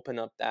that and open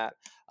up that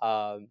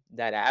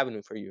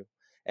avenue for you.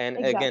 And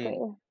again,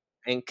 Exactly.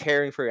 and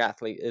caring for your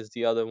athlete is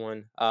the other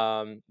one,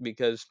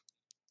 because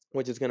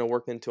which is going to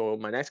work into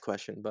my next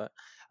question. But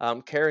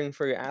caring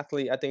for your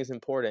athlete, I think, is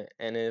important.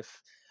 And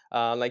if,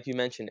 like you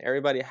mentioned,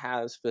 everybody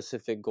has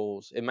specific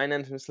goals. It might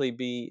not necessarily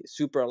be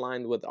super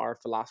aligned with our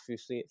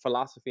philosophy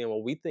and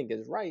what we think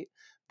is right,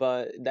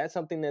 but that's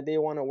something that they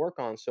want to work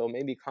on. So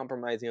maybe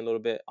compromising a little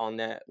bit on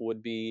that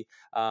would be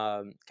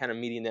kind of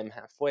meeting them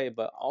halfway,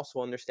 but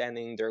also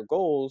understanding their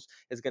goals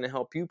is going to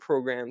help you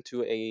program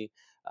to a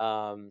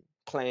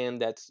plan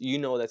that's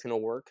going to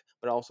work,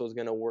 but also is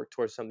going to work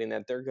towards something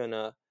that they're going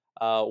to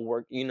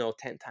work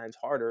 10 times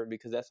harder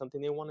because that's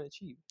something they want to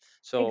achieve.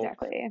 So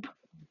Exactly.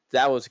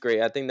 that was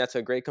great. I think that's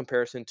a great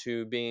comparison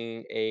to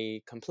being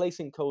a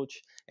complacent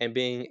coach and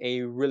being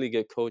a really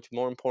good coach.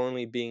 More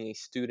importantly, being a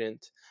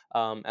student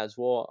as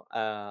well,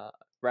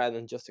 rather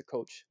than just a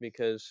coach.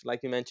 Because,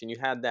 like you mentioned, you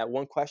had that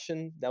one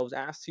question that was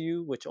asked to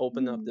you, which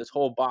opened up Mhm. this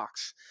whole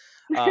box.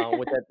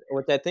 Which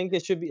I think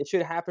it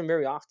should happen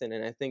very often.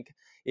 And I think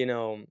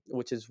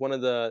which is one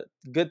of the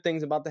good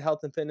things about the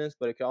health and fitness,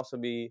 but it could also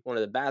be one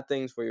of the bad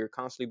things where you're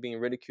constantly being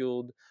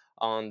ridiculed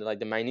on like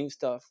the minute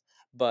stuff.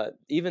 But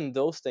even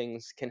those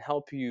things can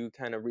help you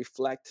kind of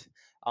reflect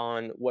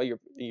on what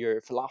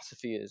your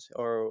philosophy is,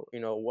 or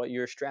what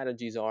your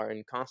strategies are,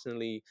 and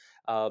constantly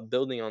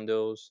building on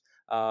those,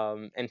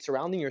 and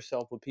surrounding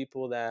yourself with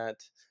people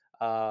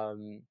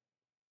um,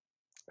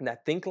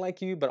 that think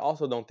like you but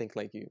also don't think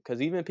like you,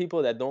 because even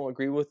people that don't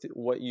agree with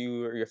what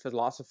you or your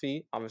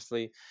philosophy,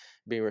 obviously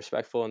being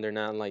respectful, and they're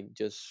not like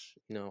just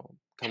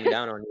coming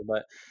down on you,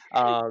 but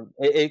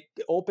it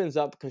opens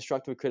up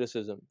constructive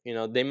criticism.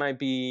 They might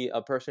be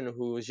a person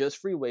who is just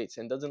free weights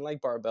and doesn't like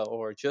barbell,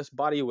 or just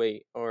body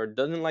weight, or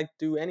doesn't like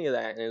do any of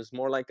that and is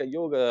more like a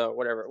yoga, or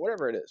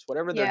whatever it is,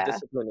 whatever their Yeah.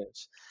 discipline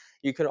is.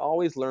 You could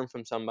always learn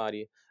from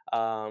somebody.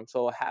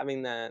 So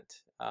having that,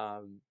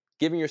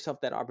 giving yourself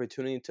that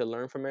opportunity to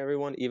learn from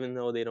everyone, even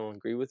though they don't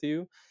agree with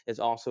you, is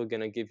also going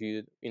to give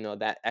you,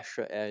 that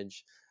extra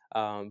edge.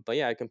 But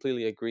yeah, I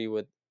completely agree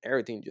with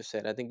everything you just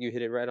said. I think you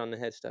hit it right on the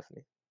head,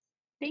 Stephanie.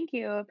 Thank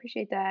you.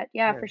 Appreciate that.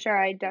 Yeah, Yeah. for sure.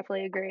 I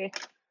definitely agree.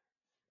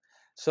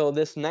 So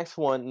this next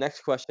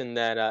question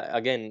that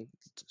again,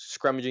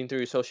 scrummaging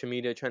through social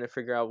media, trying to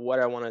figure out what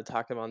I want to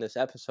talk about in this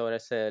episode, I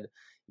said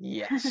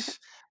yes,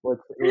 which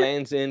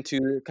lands into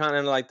kind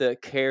of like the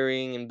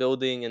caring and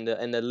building and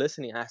the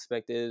listening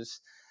aspect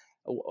is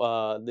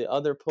the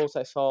other post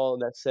I saw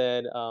that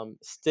said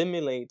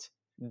stimulate,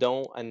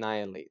 don't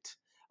annihilate.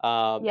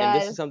 And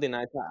this is Yes. something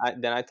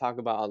that I talk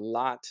about a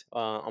lot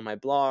on my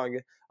blog,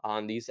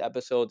 on these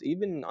episodes,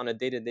 even on a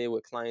day to day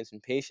with clients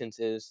and patients,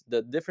 is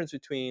the difference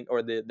between,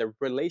 or the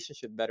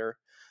relationship better,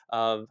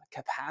 of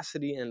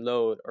capacity and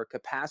load, or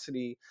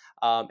capacity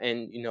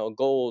and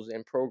goals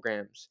and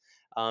programs,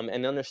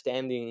 and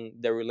understanding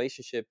the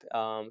relationship,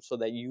 so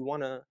that you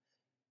want to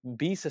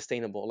be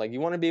sustainable. Like, you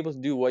want to be able to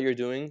do what you're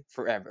doing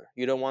forever.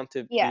 You don't want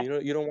to, Yes.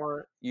 you don't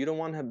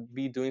want to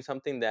be doing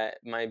something that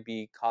might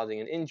be causing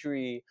an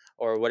injury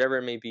or whatever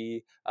it may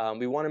be.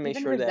 We want to make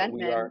Even sure that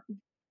we are.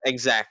 resentment.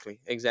 Exactly.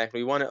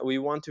 We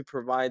want to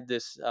provide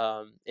this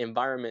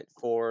environment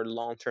for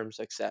long-term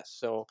success.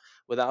 So,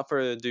 without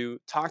further ado,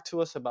 talk to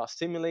us about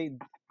stimulate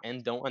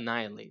and don't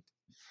annihilate.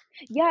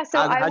 Yeah, so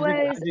How I how'd you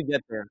was how'd you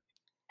get there?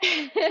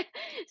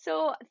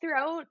 so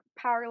throughout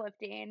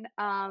powerlifting,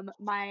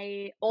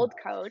 my old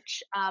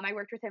coach, I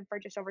worked with him for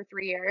just over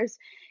 3 years.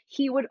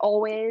 He would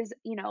always,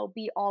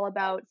 be all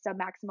about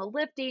submaximal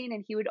lifting,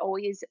 and he would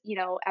always,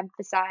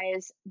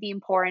 emphasize the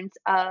importance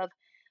of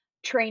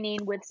training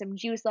with some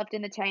juice left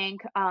in the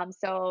tank.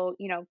 So,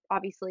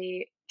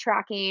 obviously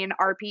tracking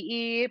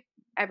RPE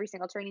every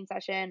single training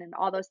session and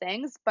all those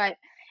things. But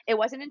it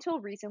wasn't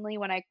until recently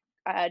when I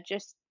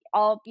just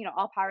all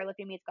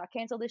powerlifting meets got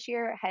canceled this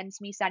year, hence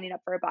me signing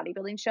up for a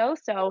bodybuilding show.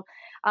 So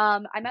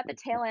I'm at the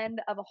tail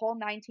end of a whole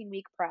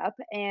 19-week prep.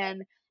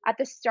 And at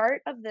the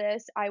start of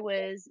this, I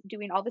was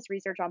doing all this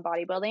research on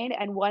bodybuilding,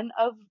 and one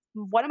of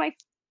my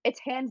it's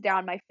hands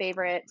down my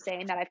favorite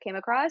saying that I've came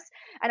across,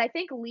 and I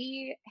think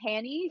Lee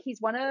Haney, he's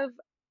one of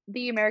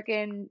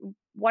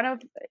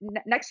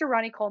next to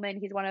Ronnie Coleman,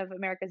 he's one of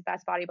America's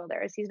best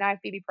bodybuilders. He's an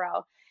IFBB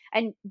pro.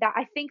 And that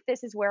I think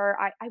this is where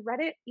I read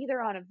it either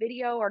on a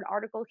video or an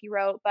article he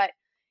wrote, but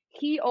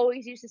he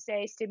always used to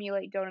say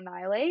stimulate, don't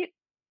annihilate.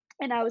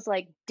 And I was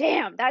like,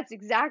 damn, that's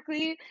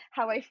exactly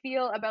how I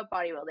feel about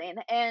bodybuilding.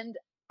 And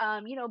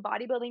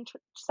bodybuilding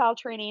style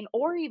training,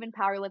 or even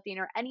powerlifting,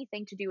 or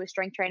anything to do with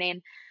strength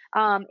training.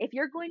 If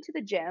you're going to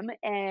the gym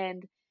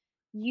and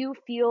you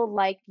feel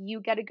like you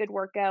get a good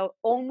workout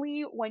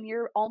only when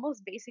you're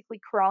almost basically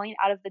crawling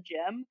out of the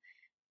gym,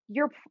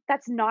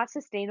 that's not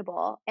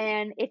sustainable.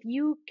 And if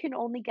you can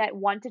only get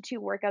 1 to 2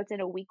 workouts in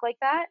a week like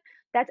that,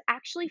 that's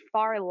actually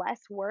far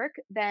less work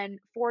than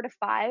 4 to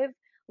 5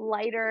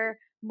 lighter,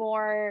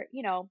 more,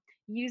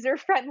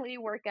 user-friendly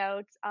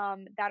workouts,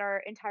 that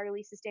are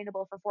entirely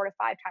sustainable for 4 to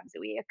 5 times a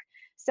week.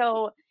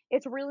 So,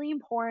 it's really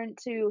important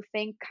to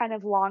think kind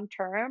of long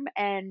term,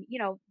 and,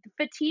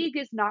 fatigue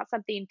is not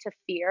something to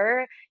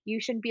fear. You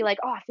shouldn't be like,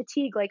 "Oh,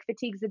 fatigue, like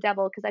fatigue's the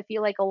devil," because I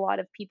feel like a lot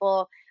of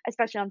people,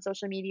 especially on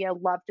social media,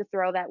 love to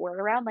throw that word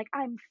around, like,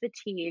 "I'm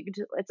fatigued."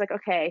 It's like,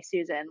 "Okay,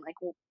 Susan, like,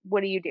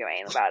 what are you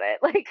doing about it?"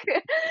 Like,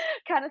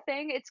 kind of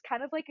thing. It's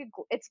kind of like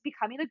it's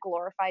becoming a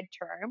glorified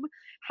term.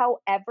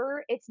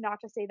 However, it's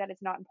not to say that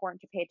it's not important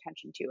to pay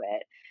attention to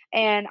it.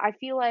 And I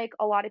feel like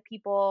a lot of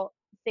people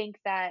think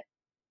that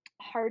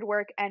hard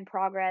work and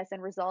progress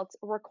and results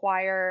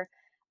require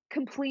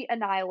complete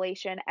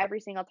annihilation every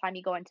single time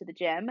you go into the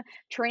gym,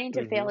 training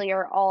to Hmm.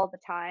 failure all the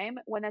time,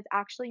 when that's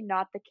actually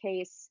not the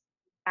case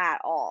at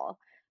all.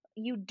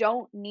 You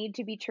don't need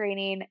to be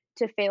training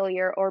to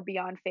failure or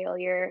beyond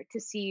failure to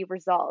see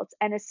results,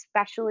 and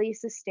especially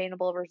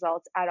sustainable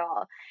results at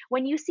all.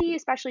 When you see,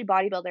 especially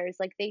bodybuilders,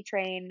 like they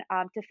train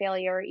to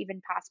failure, or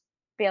even past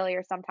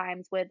failure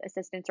sometimes with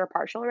assistance or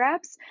partial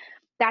reps,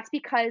 that's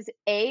because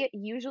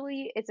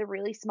usually it's a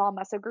really small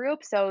muscle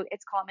group, so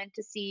it's common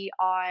to see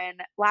on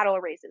lateral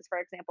raises, for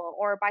example,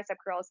 or bicep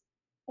curls,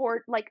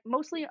 or like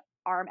mostly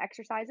arm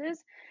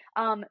exercises,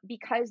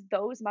 because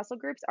those muscle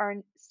groups are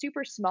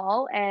super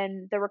small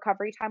and the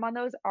recovery time on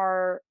those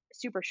are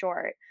super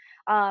short.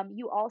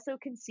 You also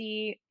can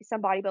see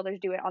some bodybuilders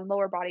do it on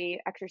lower body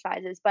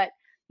exercises, but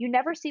you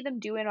never see them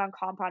do it on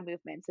compound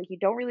movements. Like, you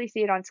don't really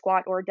see it on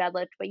squat or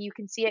deadlift, but you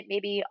can see it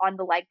maybe on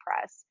the leg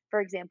press, for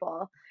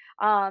example.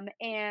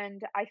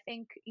 And I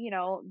think,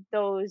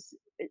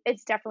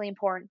 it's definitely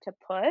important to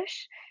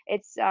push.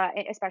 It's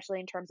especially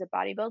in terms of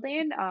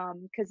bodybuilding,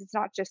 because it's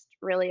not just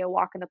really a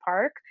walk in the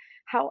park.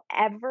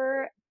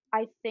 However,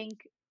 I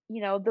think,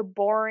 the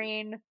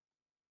boring,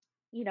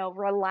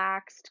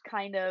 relaxed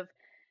kind of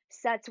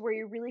sets where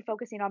you're really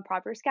focusing on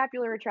proper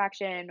scapular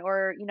retraction,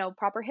 or,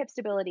 proper hip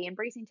stability and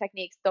bracing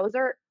techniques, those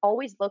are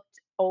always looked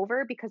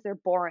over because they're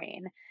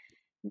boring.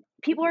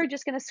 people are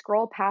just gonna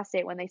scroll past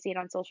it when they see it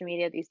on social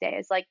media these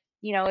days. Like,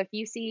 if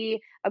you see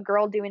a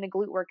girl doing a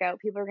glute workout,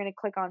 people are gonna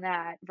click on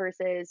that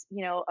versus,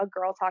 a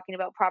girl talking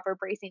about proper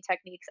bracing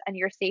techniques and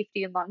your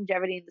safety and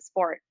longevity in the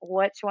sport.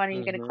 Which one are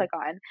you gonna Mhm. click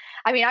on?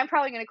 I mean, I'm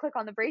probably gonna click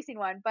on the bracing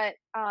one, but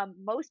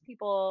most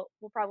people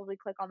will probably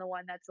click on the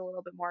one that's a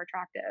little bit more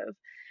attractive,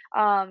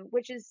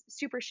 which is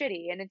super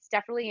shitty. And it's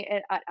definitely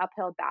an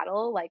uphill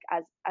battle, like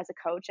as a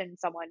coach and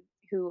someone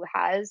who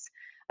has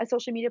a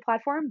social media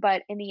platform.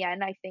 But in the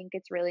end, I think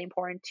it's really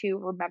important to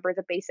remember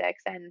the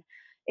basics, and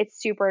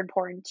it's super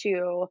important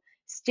to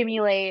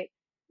stimulate,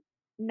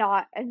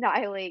 not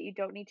annihilate. You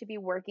don't need to be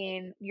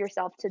working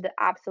yourself to the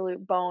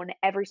absolute bone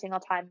every single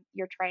time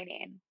you're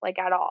training, like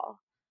at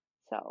all.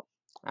 So,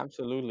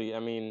 Absolutely. I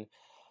mean,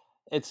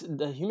 it's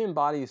the human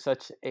body is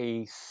such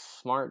a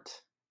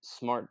smart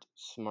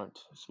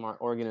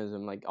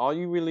organism. Like all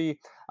you really,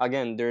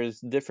 again,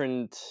 there's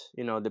different,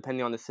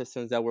 depending on the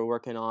systems that we're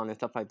working on and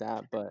stuff like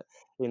that. But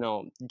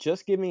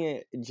just giving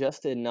it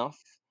just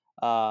enough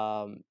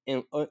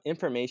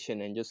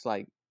information and just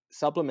like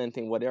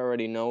supplementing what it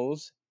already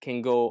knows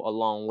can go a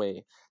long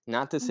way.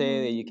 Not to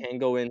say that you mhm, can't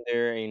go in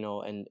there,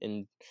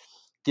 and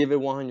give it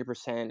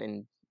 100%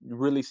 and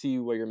really see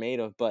what you're made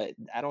of. But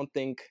I don't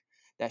think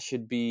that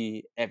should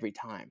be every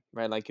time,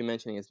 right? Like you're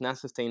mentioning, it's not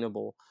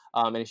sustainable,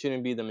 and it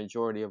shouldn't be the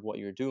majority of what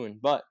you're doing.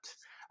 But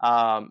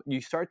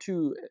you start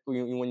to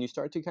when you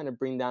start to kind of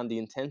bring down the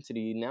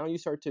intensity, now you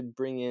start to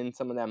bring in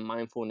some of that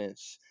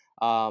mindfulness.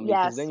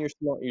 Because then yes,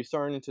 you're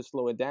starting to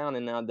slow it down,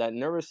 and now that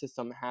nervous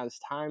system has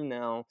time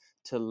now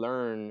to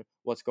learn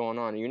what's going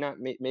on. You're not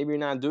maybe you're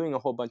not doing a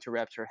whole bunch of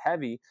reps or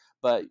heavy,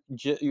 but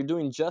you're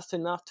doing just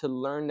enough to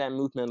learn that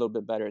movement a little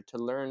bit better, to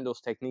learn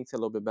those techniques a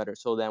little bit better,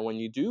 so that when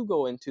you do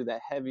go into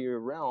that heavier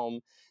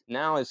realm,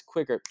 now it's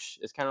quicker.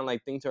 It's kind of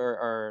like things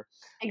are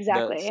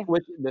exactly.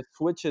 the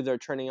switches are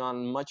turning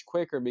on much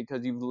quicker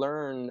because you've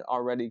learned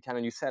already. Kind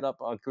of you set up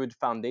a good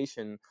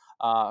foundation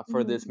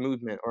for this Mhm.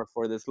 movement or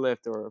for this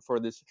lift or for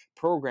this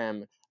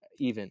program,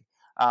 even.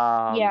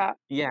 Yeah,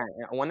 Yeah,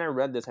 when I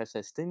read this, I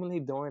said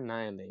stimulate, don't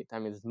annihilate. I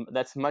mean,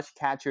 that's much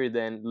catchier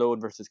than load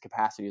versus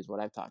capacity is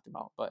what I've talked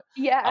about. But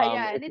yeah, um,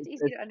 yeah, and it's, it's it's,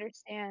 easy it's to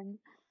understand.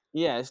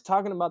 yeah, it's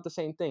talking about the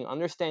same thing.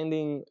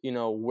 Understanding,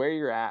 where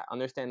you're at,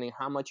 understanding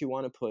how much you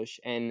want to push,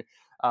 and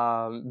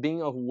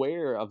being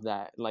aware of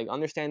that. Like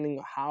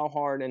understanding how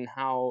hard and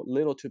how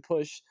little to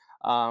push.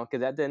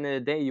 Because at the end of the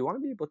day, you want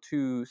to be able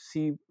to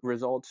see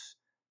results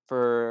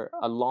for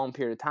a long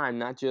period of time,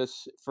 not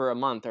just for a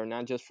month or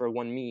not just for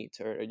one meet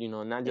or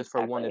not just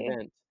for one Exactly.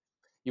 event.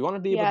 You want to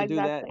be able Yeah, to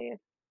do that exactly.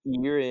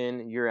 year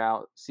in, year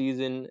out,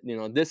 season,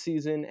 this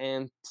season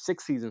and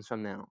 6 seasons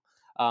from now.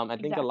 I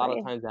think a lot of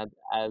Exactly. times that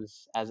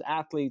as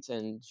athletes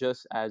and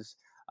just as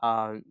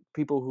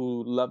people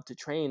who love to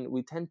train,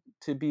 we tend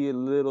to be a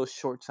little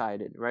short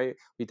sighted, right?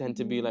 We tend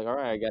to be Mhm. like, all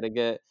right,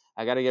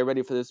 I gotta get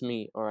ready for this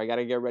meet, or I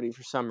gotta get ready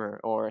for summer,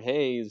 or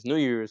hey, it's New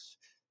Year's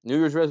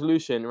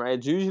resolution, right?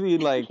 It's usually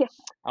like Yeah.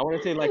 I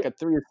want to say like a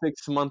 3 or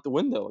 6 month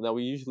window that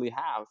we usually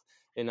have.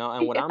 And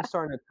what I'm Yeah.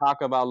 starting to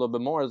talk about a little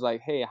bit more is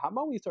like, hey, how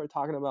about we start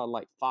talking about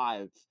like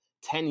 5,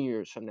 10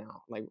 years from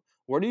now? Like,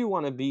 where do you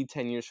want to be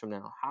 10 years from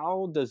now?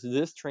 How does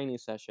this training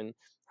session,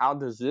 how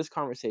does this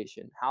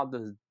conversation, how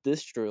does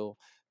this drill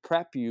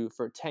prep you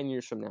for 10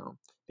 years from now?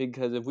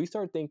 Because if we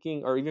start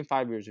thinking, or even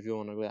 5 years if you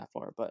want to go that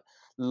far, but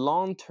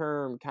long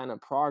term kind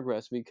of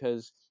progress,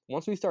 because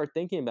once we start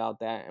thinking about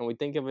that and we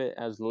think of it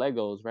as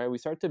Legos, right, we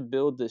start to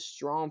build this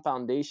strong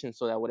foundation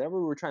so that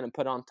whatever we're trying to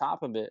put on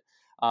top of it,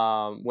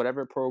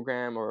 whatever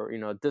program or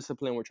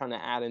discipline we're trying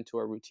to add into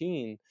our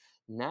routine,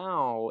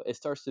 now it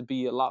starts to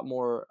be a lot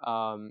more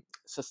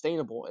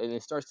sustainable and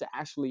it starts to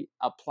actually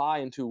apply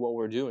into what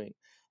we're doing.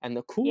 And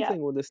the cool Yeah.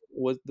 thing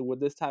with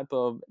this type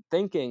of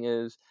thinking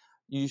is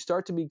you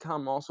start to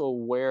become also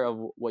aware of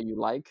what you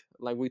like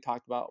we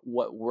talked about,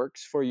 what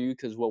works for you,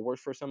 because what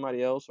works for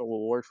somebody else or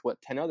what works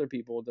what 10 other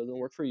people doesn't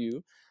work for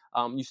you.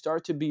 You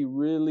start to be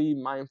really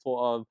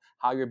mindful of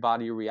how your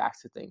body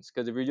reacts to things,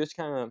 because if you're just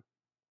kind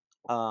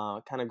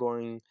of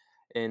going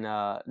in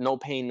no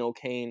pain,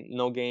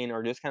 no gain,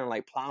 or just kind of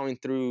like plowing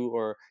through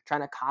or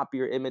trying to copy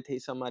or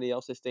imitate somebody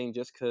else's thing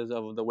just because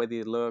of the way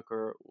they look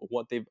or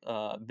what they've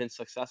been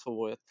successful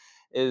with,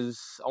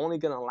 is only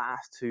going to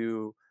last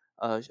to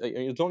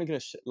it's only going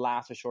to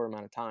last a short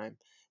amount of time.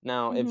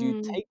 Now, if you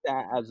Mhm. take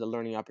that as a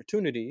learning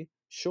opportunity,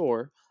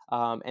 sure,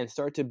 and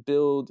start to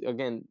build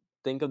again,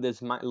 think of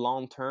this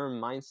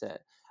long-term mindset.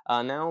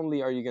 Not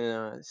only are you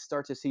going to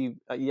start to see,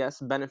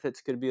 yes,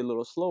 benefits could be a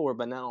little slower,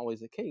 but not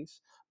always the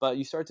case. But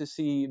you start to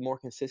see more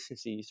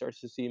consistency. You start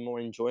to see more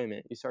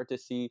enjoyment. You start to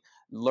see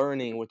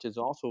learning, which is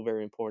also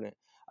very important.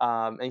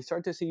 And you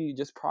start to see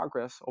just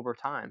progress over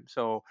time.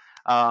 So,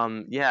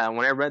 yeah,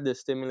 when I read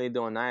this Stimulate,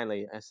 Don't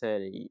Annihilate, I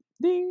said,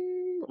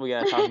 ding, we got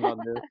to talk about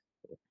this.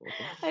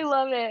 I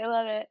love it, I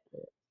love it.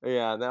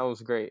 Yeah, that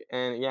was great.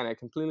 And yeah, and I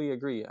completely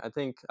agree. I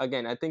think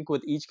again, I think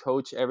with each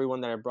coach,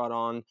 everyone that I brought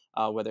on,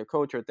 whether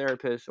coach or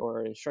therapist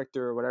or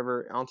instructor or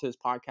whatever, onto this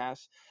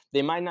podcast,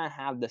 they might not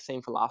have the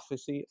same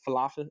philosophy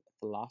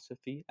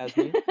as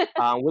me,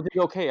 which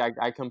is okay.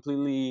 I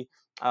completely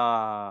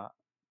I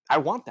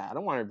want that. I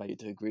don't want everybody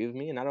to agree with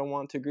me, and I don't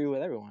want to agree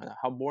with everyone.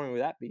 How boring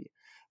would that be?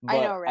 I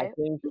know, But I right?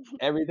 think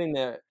everything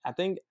that I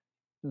think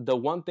the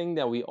one thing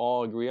that we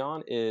all agree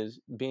on is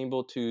being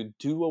able to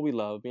do what we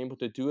love, being able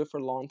to do it for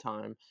a long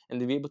time, and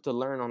to be able to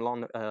learn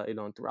along,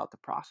 throughout the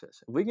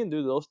process. If we can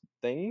do those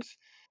things,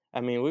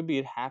 I mean, we'd be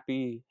a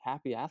happy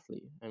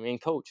athlete. I mean,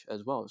 coach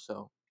as well.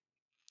 So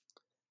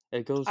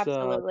it goes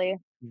Absolutely.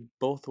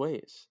 both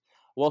ways.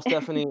 Well,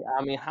 Stephanie,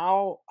 I mean,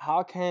 how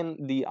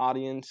can the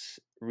audience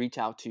reach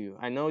out to you?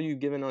 I know you've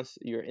given us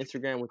your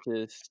Instagram, which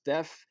is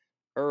Steph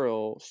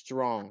Earl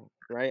Strong,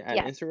 right? At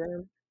Yes.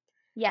 Instagram.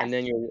 And Yes.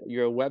 then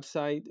your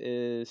website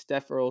is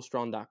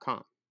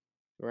stephearlstrong.com,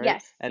 right?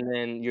 Yes. And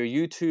then your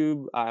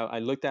YouTube, I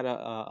looked at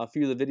a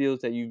few of the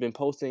videos that you've been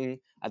posting.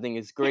 I think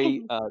it's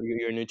great.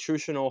 Your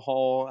nutritional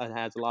haul, it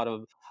has a lot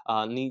of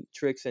neat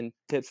tricks and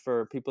tips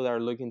for people that are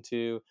looking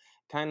to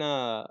kind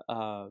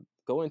of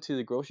go into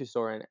the grocery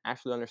store and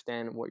actually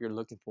understand what you're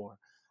looking for.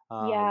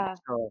 Yeah.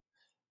 So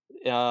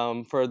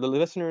for the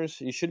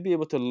listeners, you should be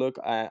able to look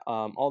at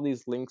all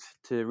these links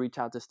to reach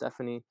out to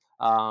Stephanie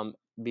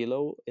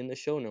below in the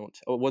show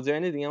notes. Was there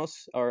anything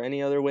else or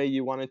any other way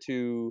you wanted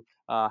to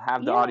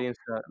have the Yeah. audience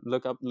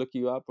look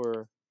you up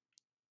or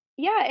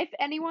Yeah, if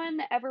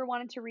anyone ever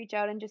wanted to reach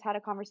out and just had a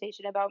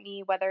conversation about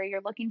me, whether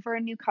you're looking for a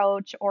new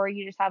coach or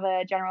you just have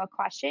a general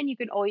question, you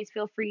can always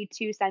feel free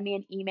to send me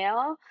an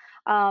email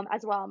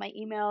as well. My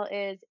email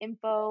is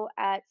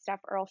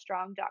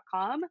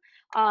info@stephearlstrong.com.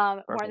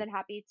 More perfect? than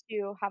happy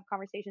to have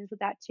conversations with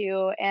that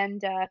too.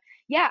 And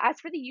yeah, as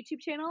for the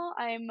YouTube channel,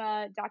 I'm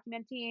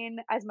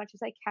documenting as much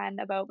as I can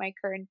about my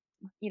current,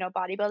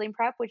 bodybuilding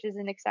prep, which is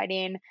an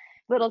exciting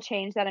little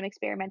change that I'm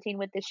experimenting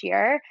with this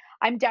year.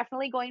 I'm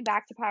definitely going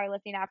back to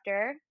powerlifting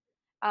after.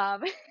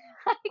 Um,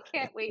 I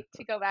can't wait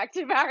to go back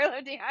to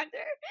powerlifting after.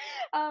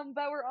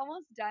 But we're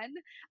almost done.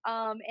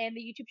 And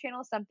the YouTube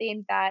channel is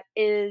something that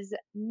is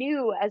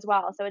new as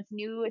well. So it's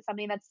new. It's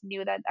something that's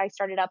new that I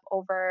started up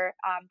over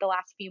the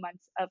last few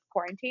months of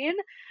quarantine.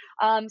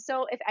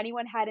 So if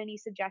anyone had any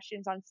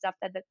suggestions on stuff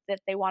that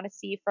they want to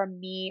see from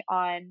me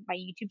on my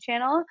YouTube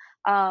channel,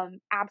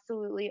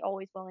 absolutely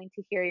always willing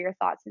to hear your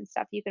thoughts and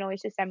stuff. You can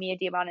always just send me a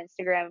DM on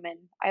Instagram, and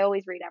I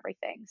always read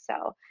everything.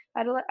 So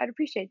I'd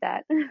appreciate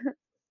that.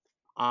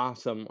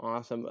 Awesome,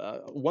 awesome.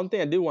 One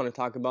thing I do want to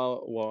talk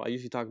about, well, I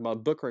usually talk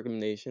about book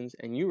recommendations,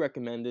 and you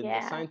recommended The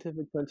Yeah.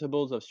 Scientific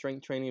Principles of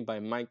Strength Training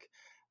by Mike.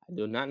 I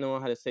do not know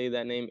how to say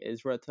that name.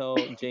 Israel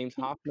James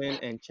Hoffman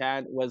and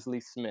Chad Wesley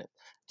Smith.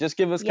 Just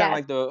give us kind of Yes.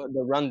 like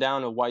the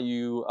rundown of why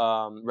you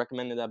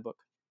recommended that book.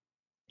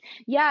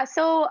 Yeah,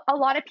 so a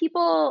lot of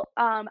people,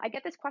 I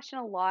get this question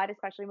a lot,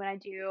 especially when I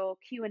do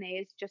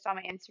Q&As just on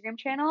my Instagram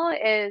channel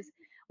is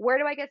where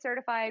do I get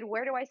certified?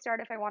 Where do I start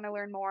if I want to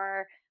learn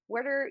more?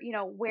 Where do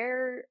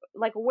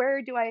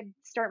I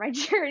start my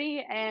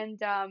journey? And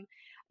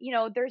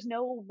there's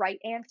no right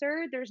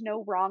answer. There's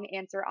no wrong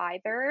answer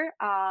either.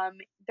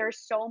 There's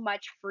so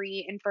much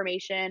free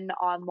information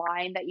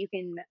online that you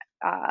can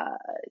uh,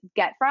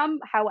 get from.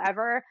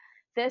 However,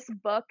 this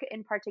book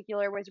in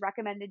particular was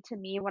recommended to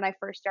me when I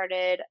first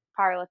started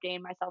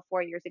powerlifting myself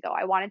 4 years ago.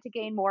 I wanted to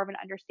gain more of an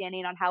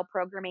understanding on how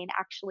programming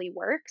actually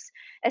works,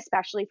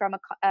 especially from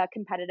a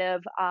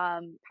competitive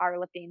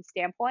powerlifting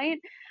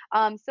standpoint.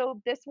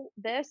 So this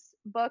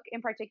book in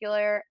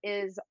particular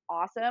is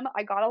awesome.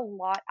 I got a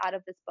lot out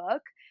of this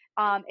book.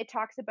 It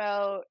talks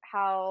about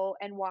how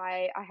and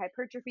why a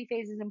hypertrophy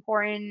phase is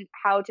important,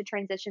 how to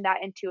transition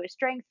that into a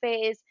strength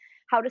phase,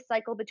 how to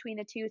cycle between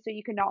the two so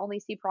you can not only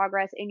see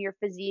progress in your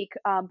physique,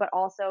 but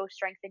also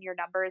strengthen your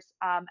numbers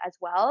as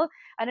well.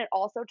 And it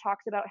also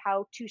talks about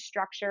how to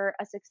structure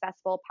a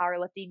successful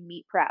powerlifting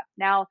meet prep.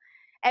 Now,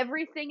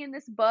 everything in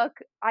this book,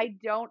 I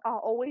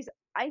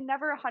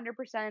never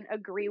 100%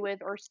 agree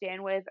with or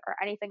stand with or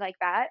anything like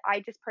that. I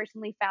just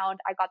personally found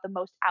I got the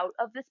most out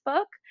of this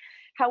book.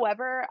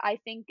 However, I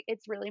think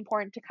it's really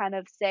important to kind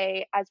of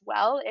say as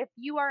well, if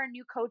you are a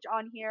new coach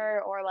on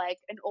here or like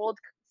an old,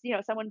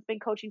 someone's been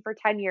coaching for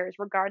 10 years,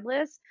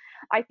 regardless,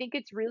 I think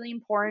it's really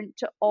important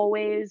to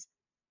always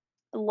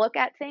look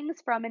at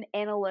things from an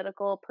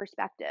analytical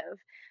perspective.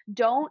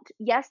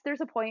 Yes,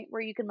 there's a point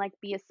where you can like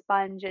be a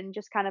sponge and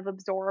just kind of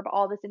absorb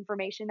all this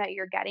information that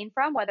you're getting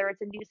from, whether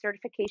it's a new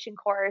certification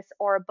course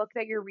or a book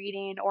that you're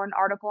reading or an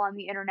article on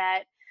the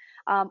internet.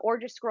 Or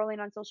just scrolling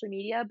on social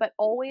media, but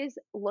always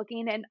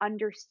looking and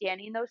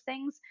understanding those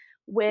things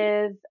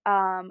with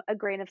a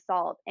grain of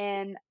salt,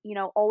 and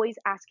always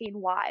asking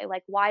why.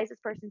 Like, why is this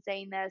person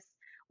saying this?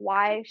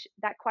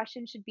 That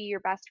question should be your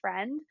best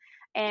friend,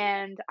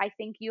 and I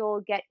think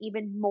you'll get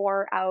even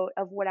more out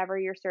of whatever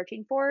you're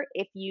searching for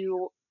if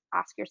you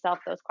ask yourself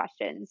those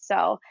questions.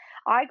 So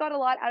I got a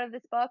lot out of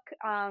this book.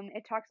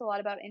 It talks a lot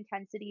about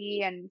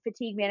intensity and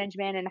fatigue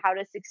management and how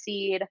to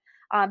succeed,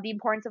 the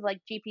importance of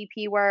like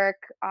GPP work,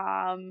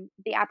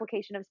 the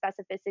application of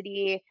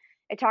specificity.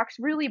 It talks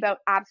really about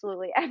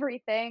absolutely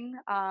everything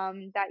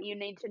that you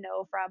need to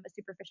know from a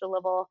superficial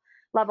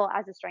level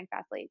as a strength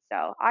athlete.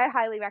 So I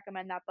highly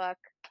recommend that book,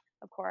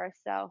 of course.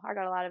 So I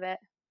got a lot of it.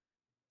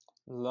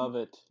 Love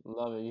it.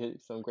 Love it. You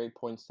hit some great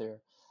points there.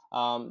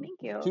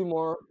 Thank you. Two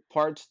more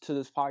parts to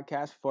this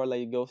podcast before I let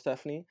you go,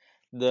 Stephanie.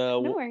 The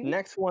No worries.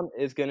 next one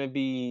is going to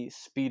be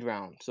speed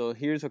round. So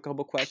here's a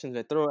couple questions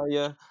I throw at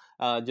you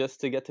just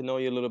to get to know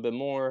you a little bit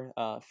more.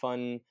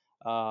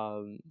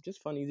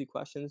 Just fun, easy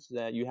questions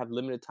that you have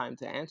limited time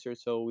to answer.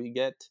 So we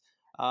get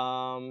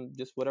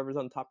just whatever's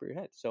on top of your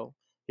head. So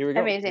here we go.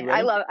 You Amazing.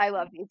 ready? I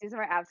love these. These are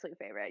my absolute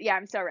favorite. Yeah,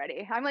 I'm so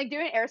ready. I'm like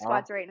doing air Oh,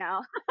 squats right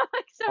now.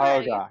 I'm so oh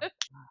ready. God.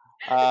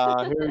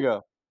 Here we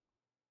go.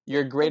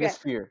 Your Okay.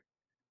 greatest fear.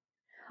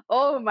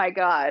 Oh my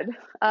God.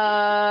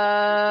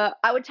 I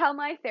would tell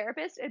my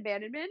therapist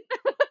abandonment.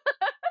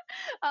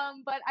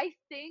 But I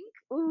think,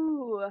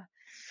 ooh,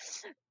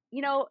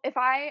 if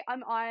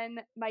I'm on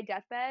my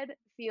deathbed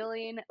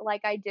feeling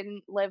like I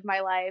didn't live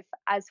my life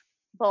as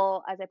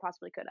full as I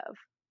possibly could have.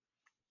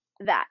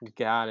 That.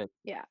 Got it.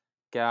 Yeah.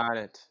 Got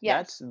it.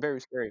 That's Yes.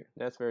 very scary.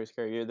 That's very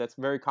scary. Yeah, that's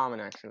very common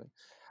actually.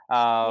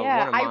 Yeah,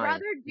 One of my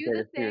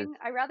greatest fears.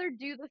 I rather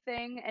do the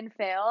thing and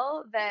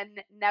fail than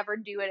never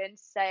do it and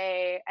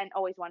say and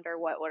always wonder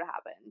what would have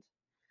happened.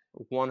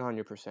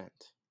 100%.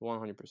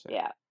 100%.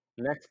 Yeah.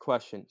 Next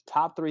question.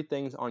 Top three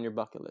things on your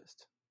bucket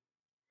list.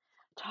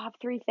 Top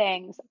 3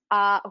 things.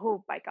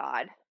 Oh my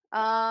god.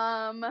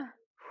 Oh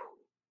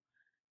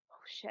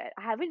shit.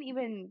 I haven't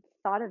even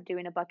thought of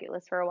doing a bucket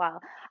list for a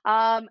while.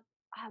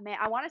 Oh man,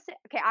 I want to say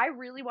okay, I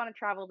really want to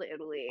travel to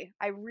Italy.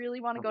 I really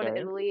want to go to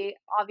Okay. Italy.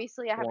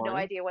 Obviously, I have no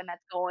One. idea when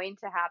that's going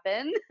to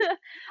happen.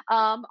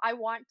 I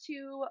want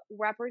to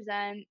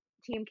represent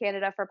Team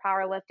Canada for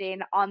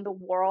powerlifting on the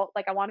world.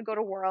 Like I want to go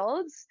to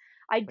Worlds.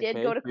 I did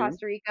Okay. go to Two.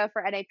 Costa Rica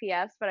for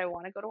NAPS, but I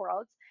want to go to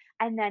Worlds.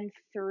 And then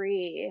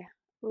 3.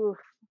 Ooh,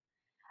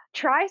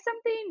 try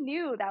something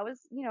new. That was,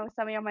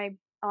 something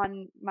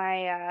on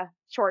my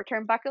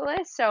short-term bucket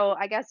list. So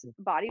I guess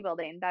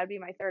bodybuilding, that would be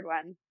my 3rd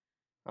one.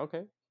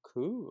 Okay.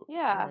 Cool. All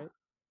Yeah. right.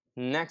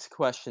 Next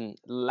question.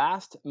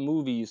 Last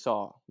movie you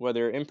saw,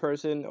 whether in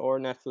person or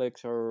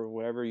Netflix or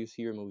wherever you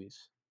see your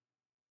movies.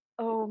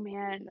 Oh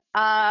man.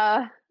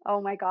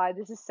 Oh my God,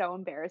 this is so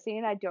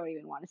embarrassing. I don't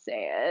even want to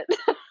say it.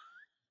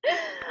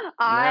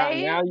 Now,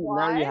 I now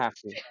you have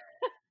watched to.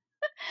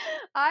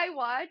 I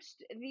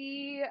watched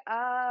the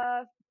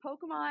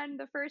Pokemon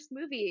the first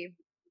movie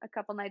a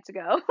couple nights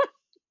ago.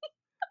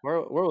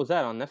 Where was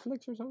that on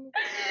Netflix or something?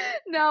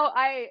 No,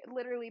 I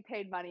literally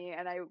paid money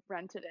and I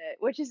rented it,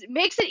 which is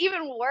makes it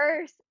even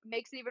worse.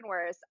 Makes it even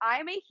worse.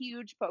 I'm a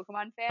huge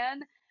Pokemon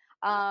fan.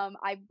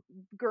 I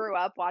grew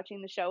up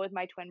watching the show with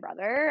my twin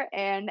brother,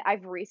 and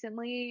I've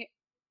recently,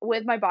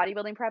 with my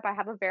bodybuilding prep, I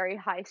have a very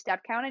high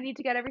step count I need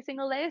to get every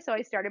single day, so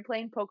I started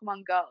playing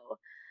Pokemon Go.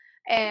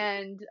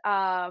 And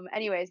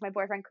anyways, my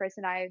boyfriend Chris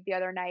and I the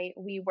other night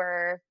we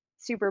were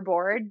super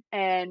bored,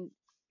 and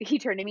he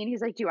turned to me and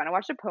he's like, "Do you want to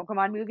watch a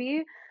Pokemon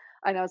movie?"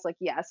 And I was like,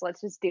 "Yes, let's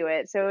just do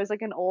it." So it was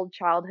like an old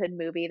childhood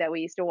movie that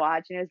we used to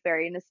watch, and it was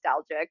very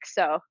nostalgic.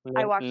 So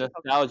I watched a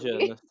Pokemon Nostalgia,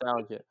 movie.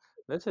 nostalgia.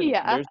 Listen,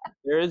 Yeah.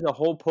 there is a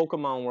whole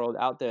Pokemon world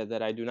out there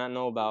that I do not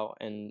know about,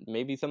 and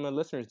maybe some of the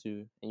listeners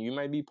do, and you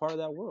might be part of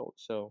that world.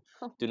 So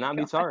Oh do my not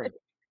be god. sorry.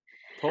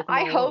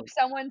 I Pokemon hope world,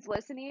 someone's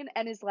listening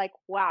and is like,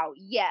 "Wow,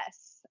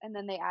 yes," and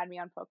then they add me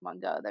on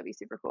Pokemon Go. That'd be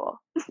super cool.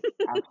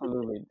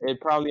 absolutely. It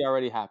probably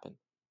already happened.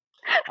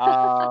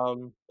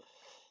 Um,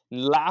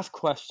 Last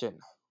question.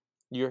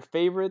 Your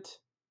favorite,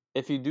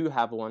 if you do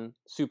have one,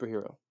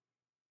 superhero.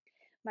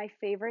 My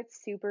favorite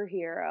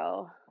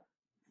superhero.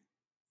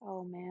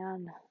 Oh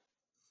man.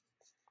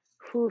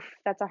 Oof,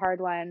 that's a hard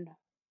one.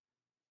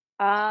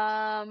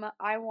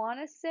 I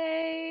wanna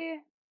say,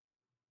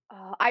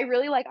 I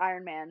really like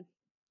Iron Man.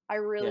 I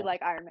really Yeah,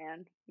 like Iron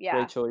Man. great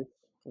Yeah, choice.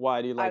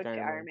 Why do you I like would say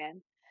Iron Iron Man?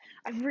 Man.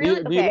 I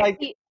really Do you okay, like?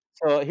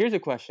 So here's a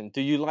question: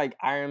 do you like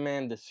Iron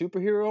Man the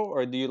superhero,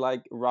 or do you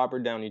like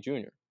Robert Downey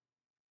Jr.?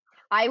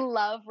 I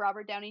love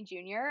Robert Downey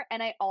Jr.,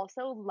 and I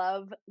also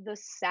love the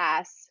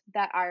sass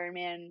that Iron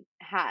Man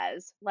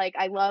has. Like,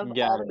 I love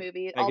Got it.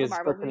 Like all the his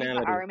Marvel movies that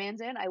personality. Iron Man's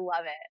in, I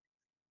love it.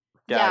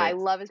 Yeah, Got I it.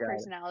 love his Got it.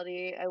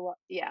 personality.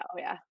 Yeah, oh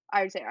yeah.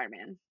 I would say Iron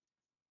Man.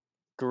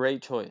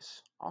 Great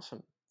choice.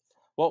 Awesome.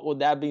 Well, with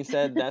that being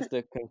said, that's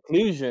the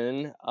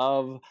conclusion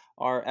of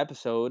our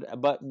episode.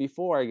 But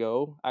before I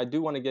go, I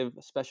do want to give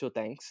special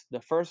thanks. The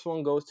first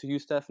one goes to you,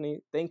 Stephanie.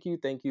 Thank you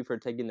for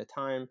taking the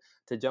time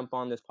to jump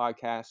on this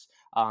podcast.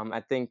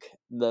 I think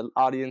the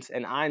audience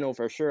and I know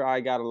for sure I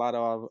got a lot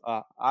of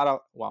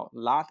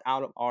lot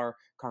out of our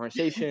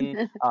conversation.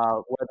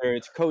 Whether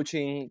it's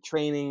coaching,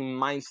 training,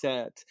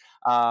 mindset,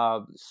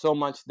 so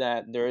much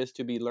that there is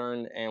to be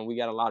learned, and we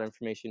got a lot of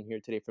information here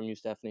today from you,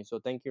 Stephanie. So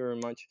thank you very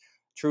much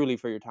truly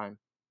for your time.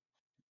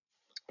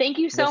 Thank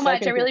you The so much. I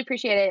second thing really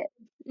appreciate it.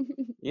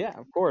 Yeah,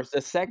 of course.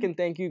 The second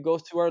thank you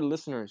goes to our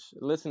listeners.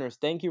 Listeners,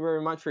 thank you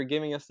very much for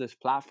giving us this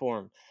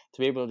platform to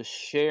be able to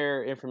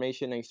share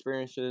information and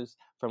experiences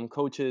from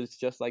coaches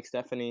just like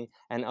Stephanie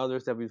and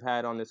others that we've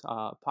had on this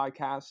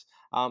podcast,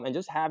 and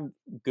just have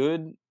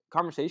good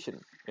conversation.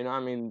 I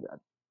mean,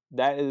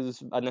 that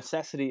is a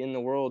necessity in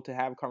the world to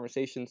have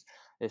conversations.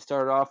 It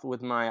started off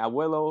with my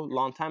abuelo a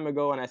long time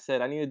ago, and I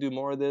said I need to do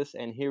more of this,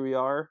 and here we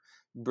are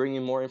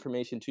bringing more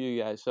information to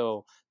you guys.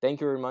 So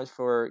thank you very much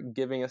for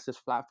giving us this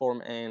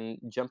platform and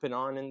jumping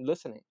on and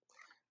listening.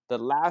 The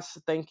last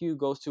thank you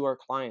goes to our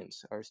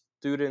clients, our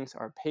students,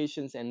 our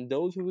patients, and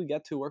those who we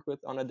get to work with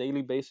on a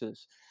daily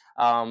basis.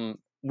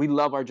 We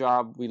love our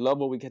job. We love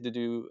what we get to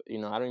do.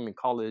 I don't even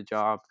call it a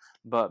job,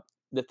 but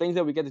the things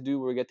that we get to do,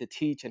 where we get to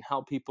teach and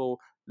help people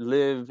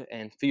live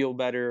and feel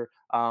better,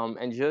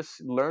 and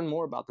just learn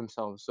more about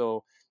themselves.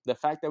 So the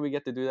fact that we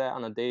get to do that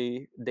on a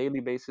daily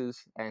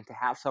basis, and to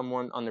have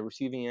someone on the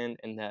receiving end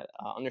and that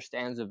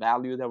understands the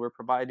value that we're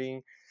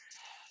providing,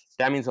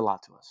 that means a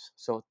lot to us.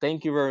 So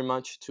thank you very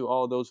much to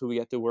all those who we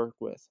get to work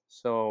with.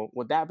 So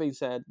with that being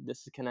said,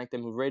 this is Connect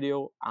and Move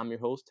Radio. I'm your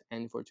host,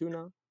 Andy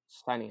Fortuna,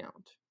 signing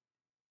out.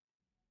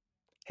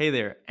 Hey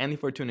there, Andy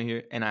Fortuna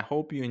here, and I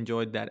hope you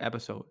enjoyed that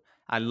episode.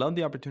 I love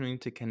the opportunity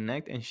to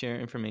connect and share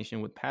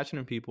information with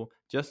passionate people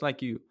just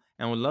like you,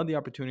 and would love the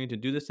opportunity to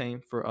do the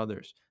same for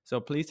others. So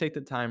please take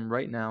the time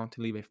right now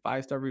to leave a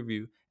 5-star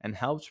review and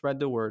help spread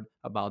the word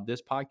about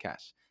this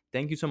podcast.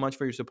 Thank you so much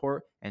for your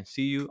support, and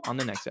see you on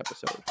the next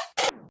episode.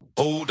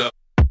 Hold up.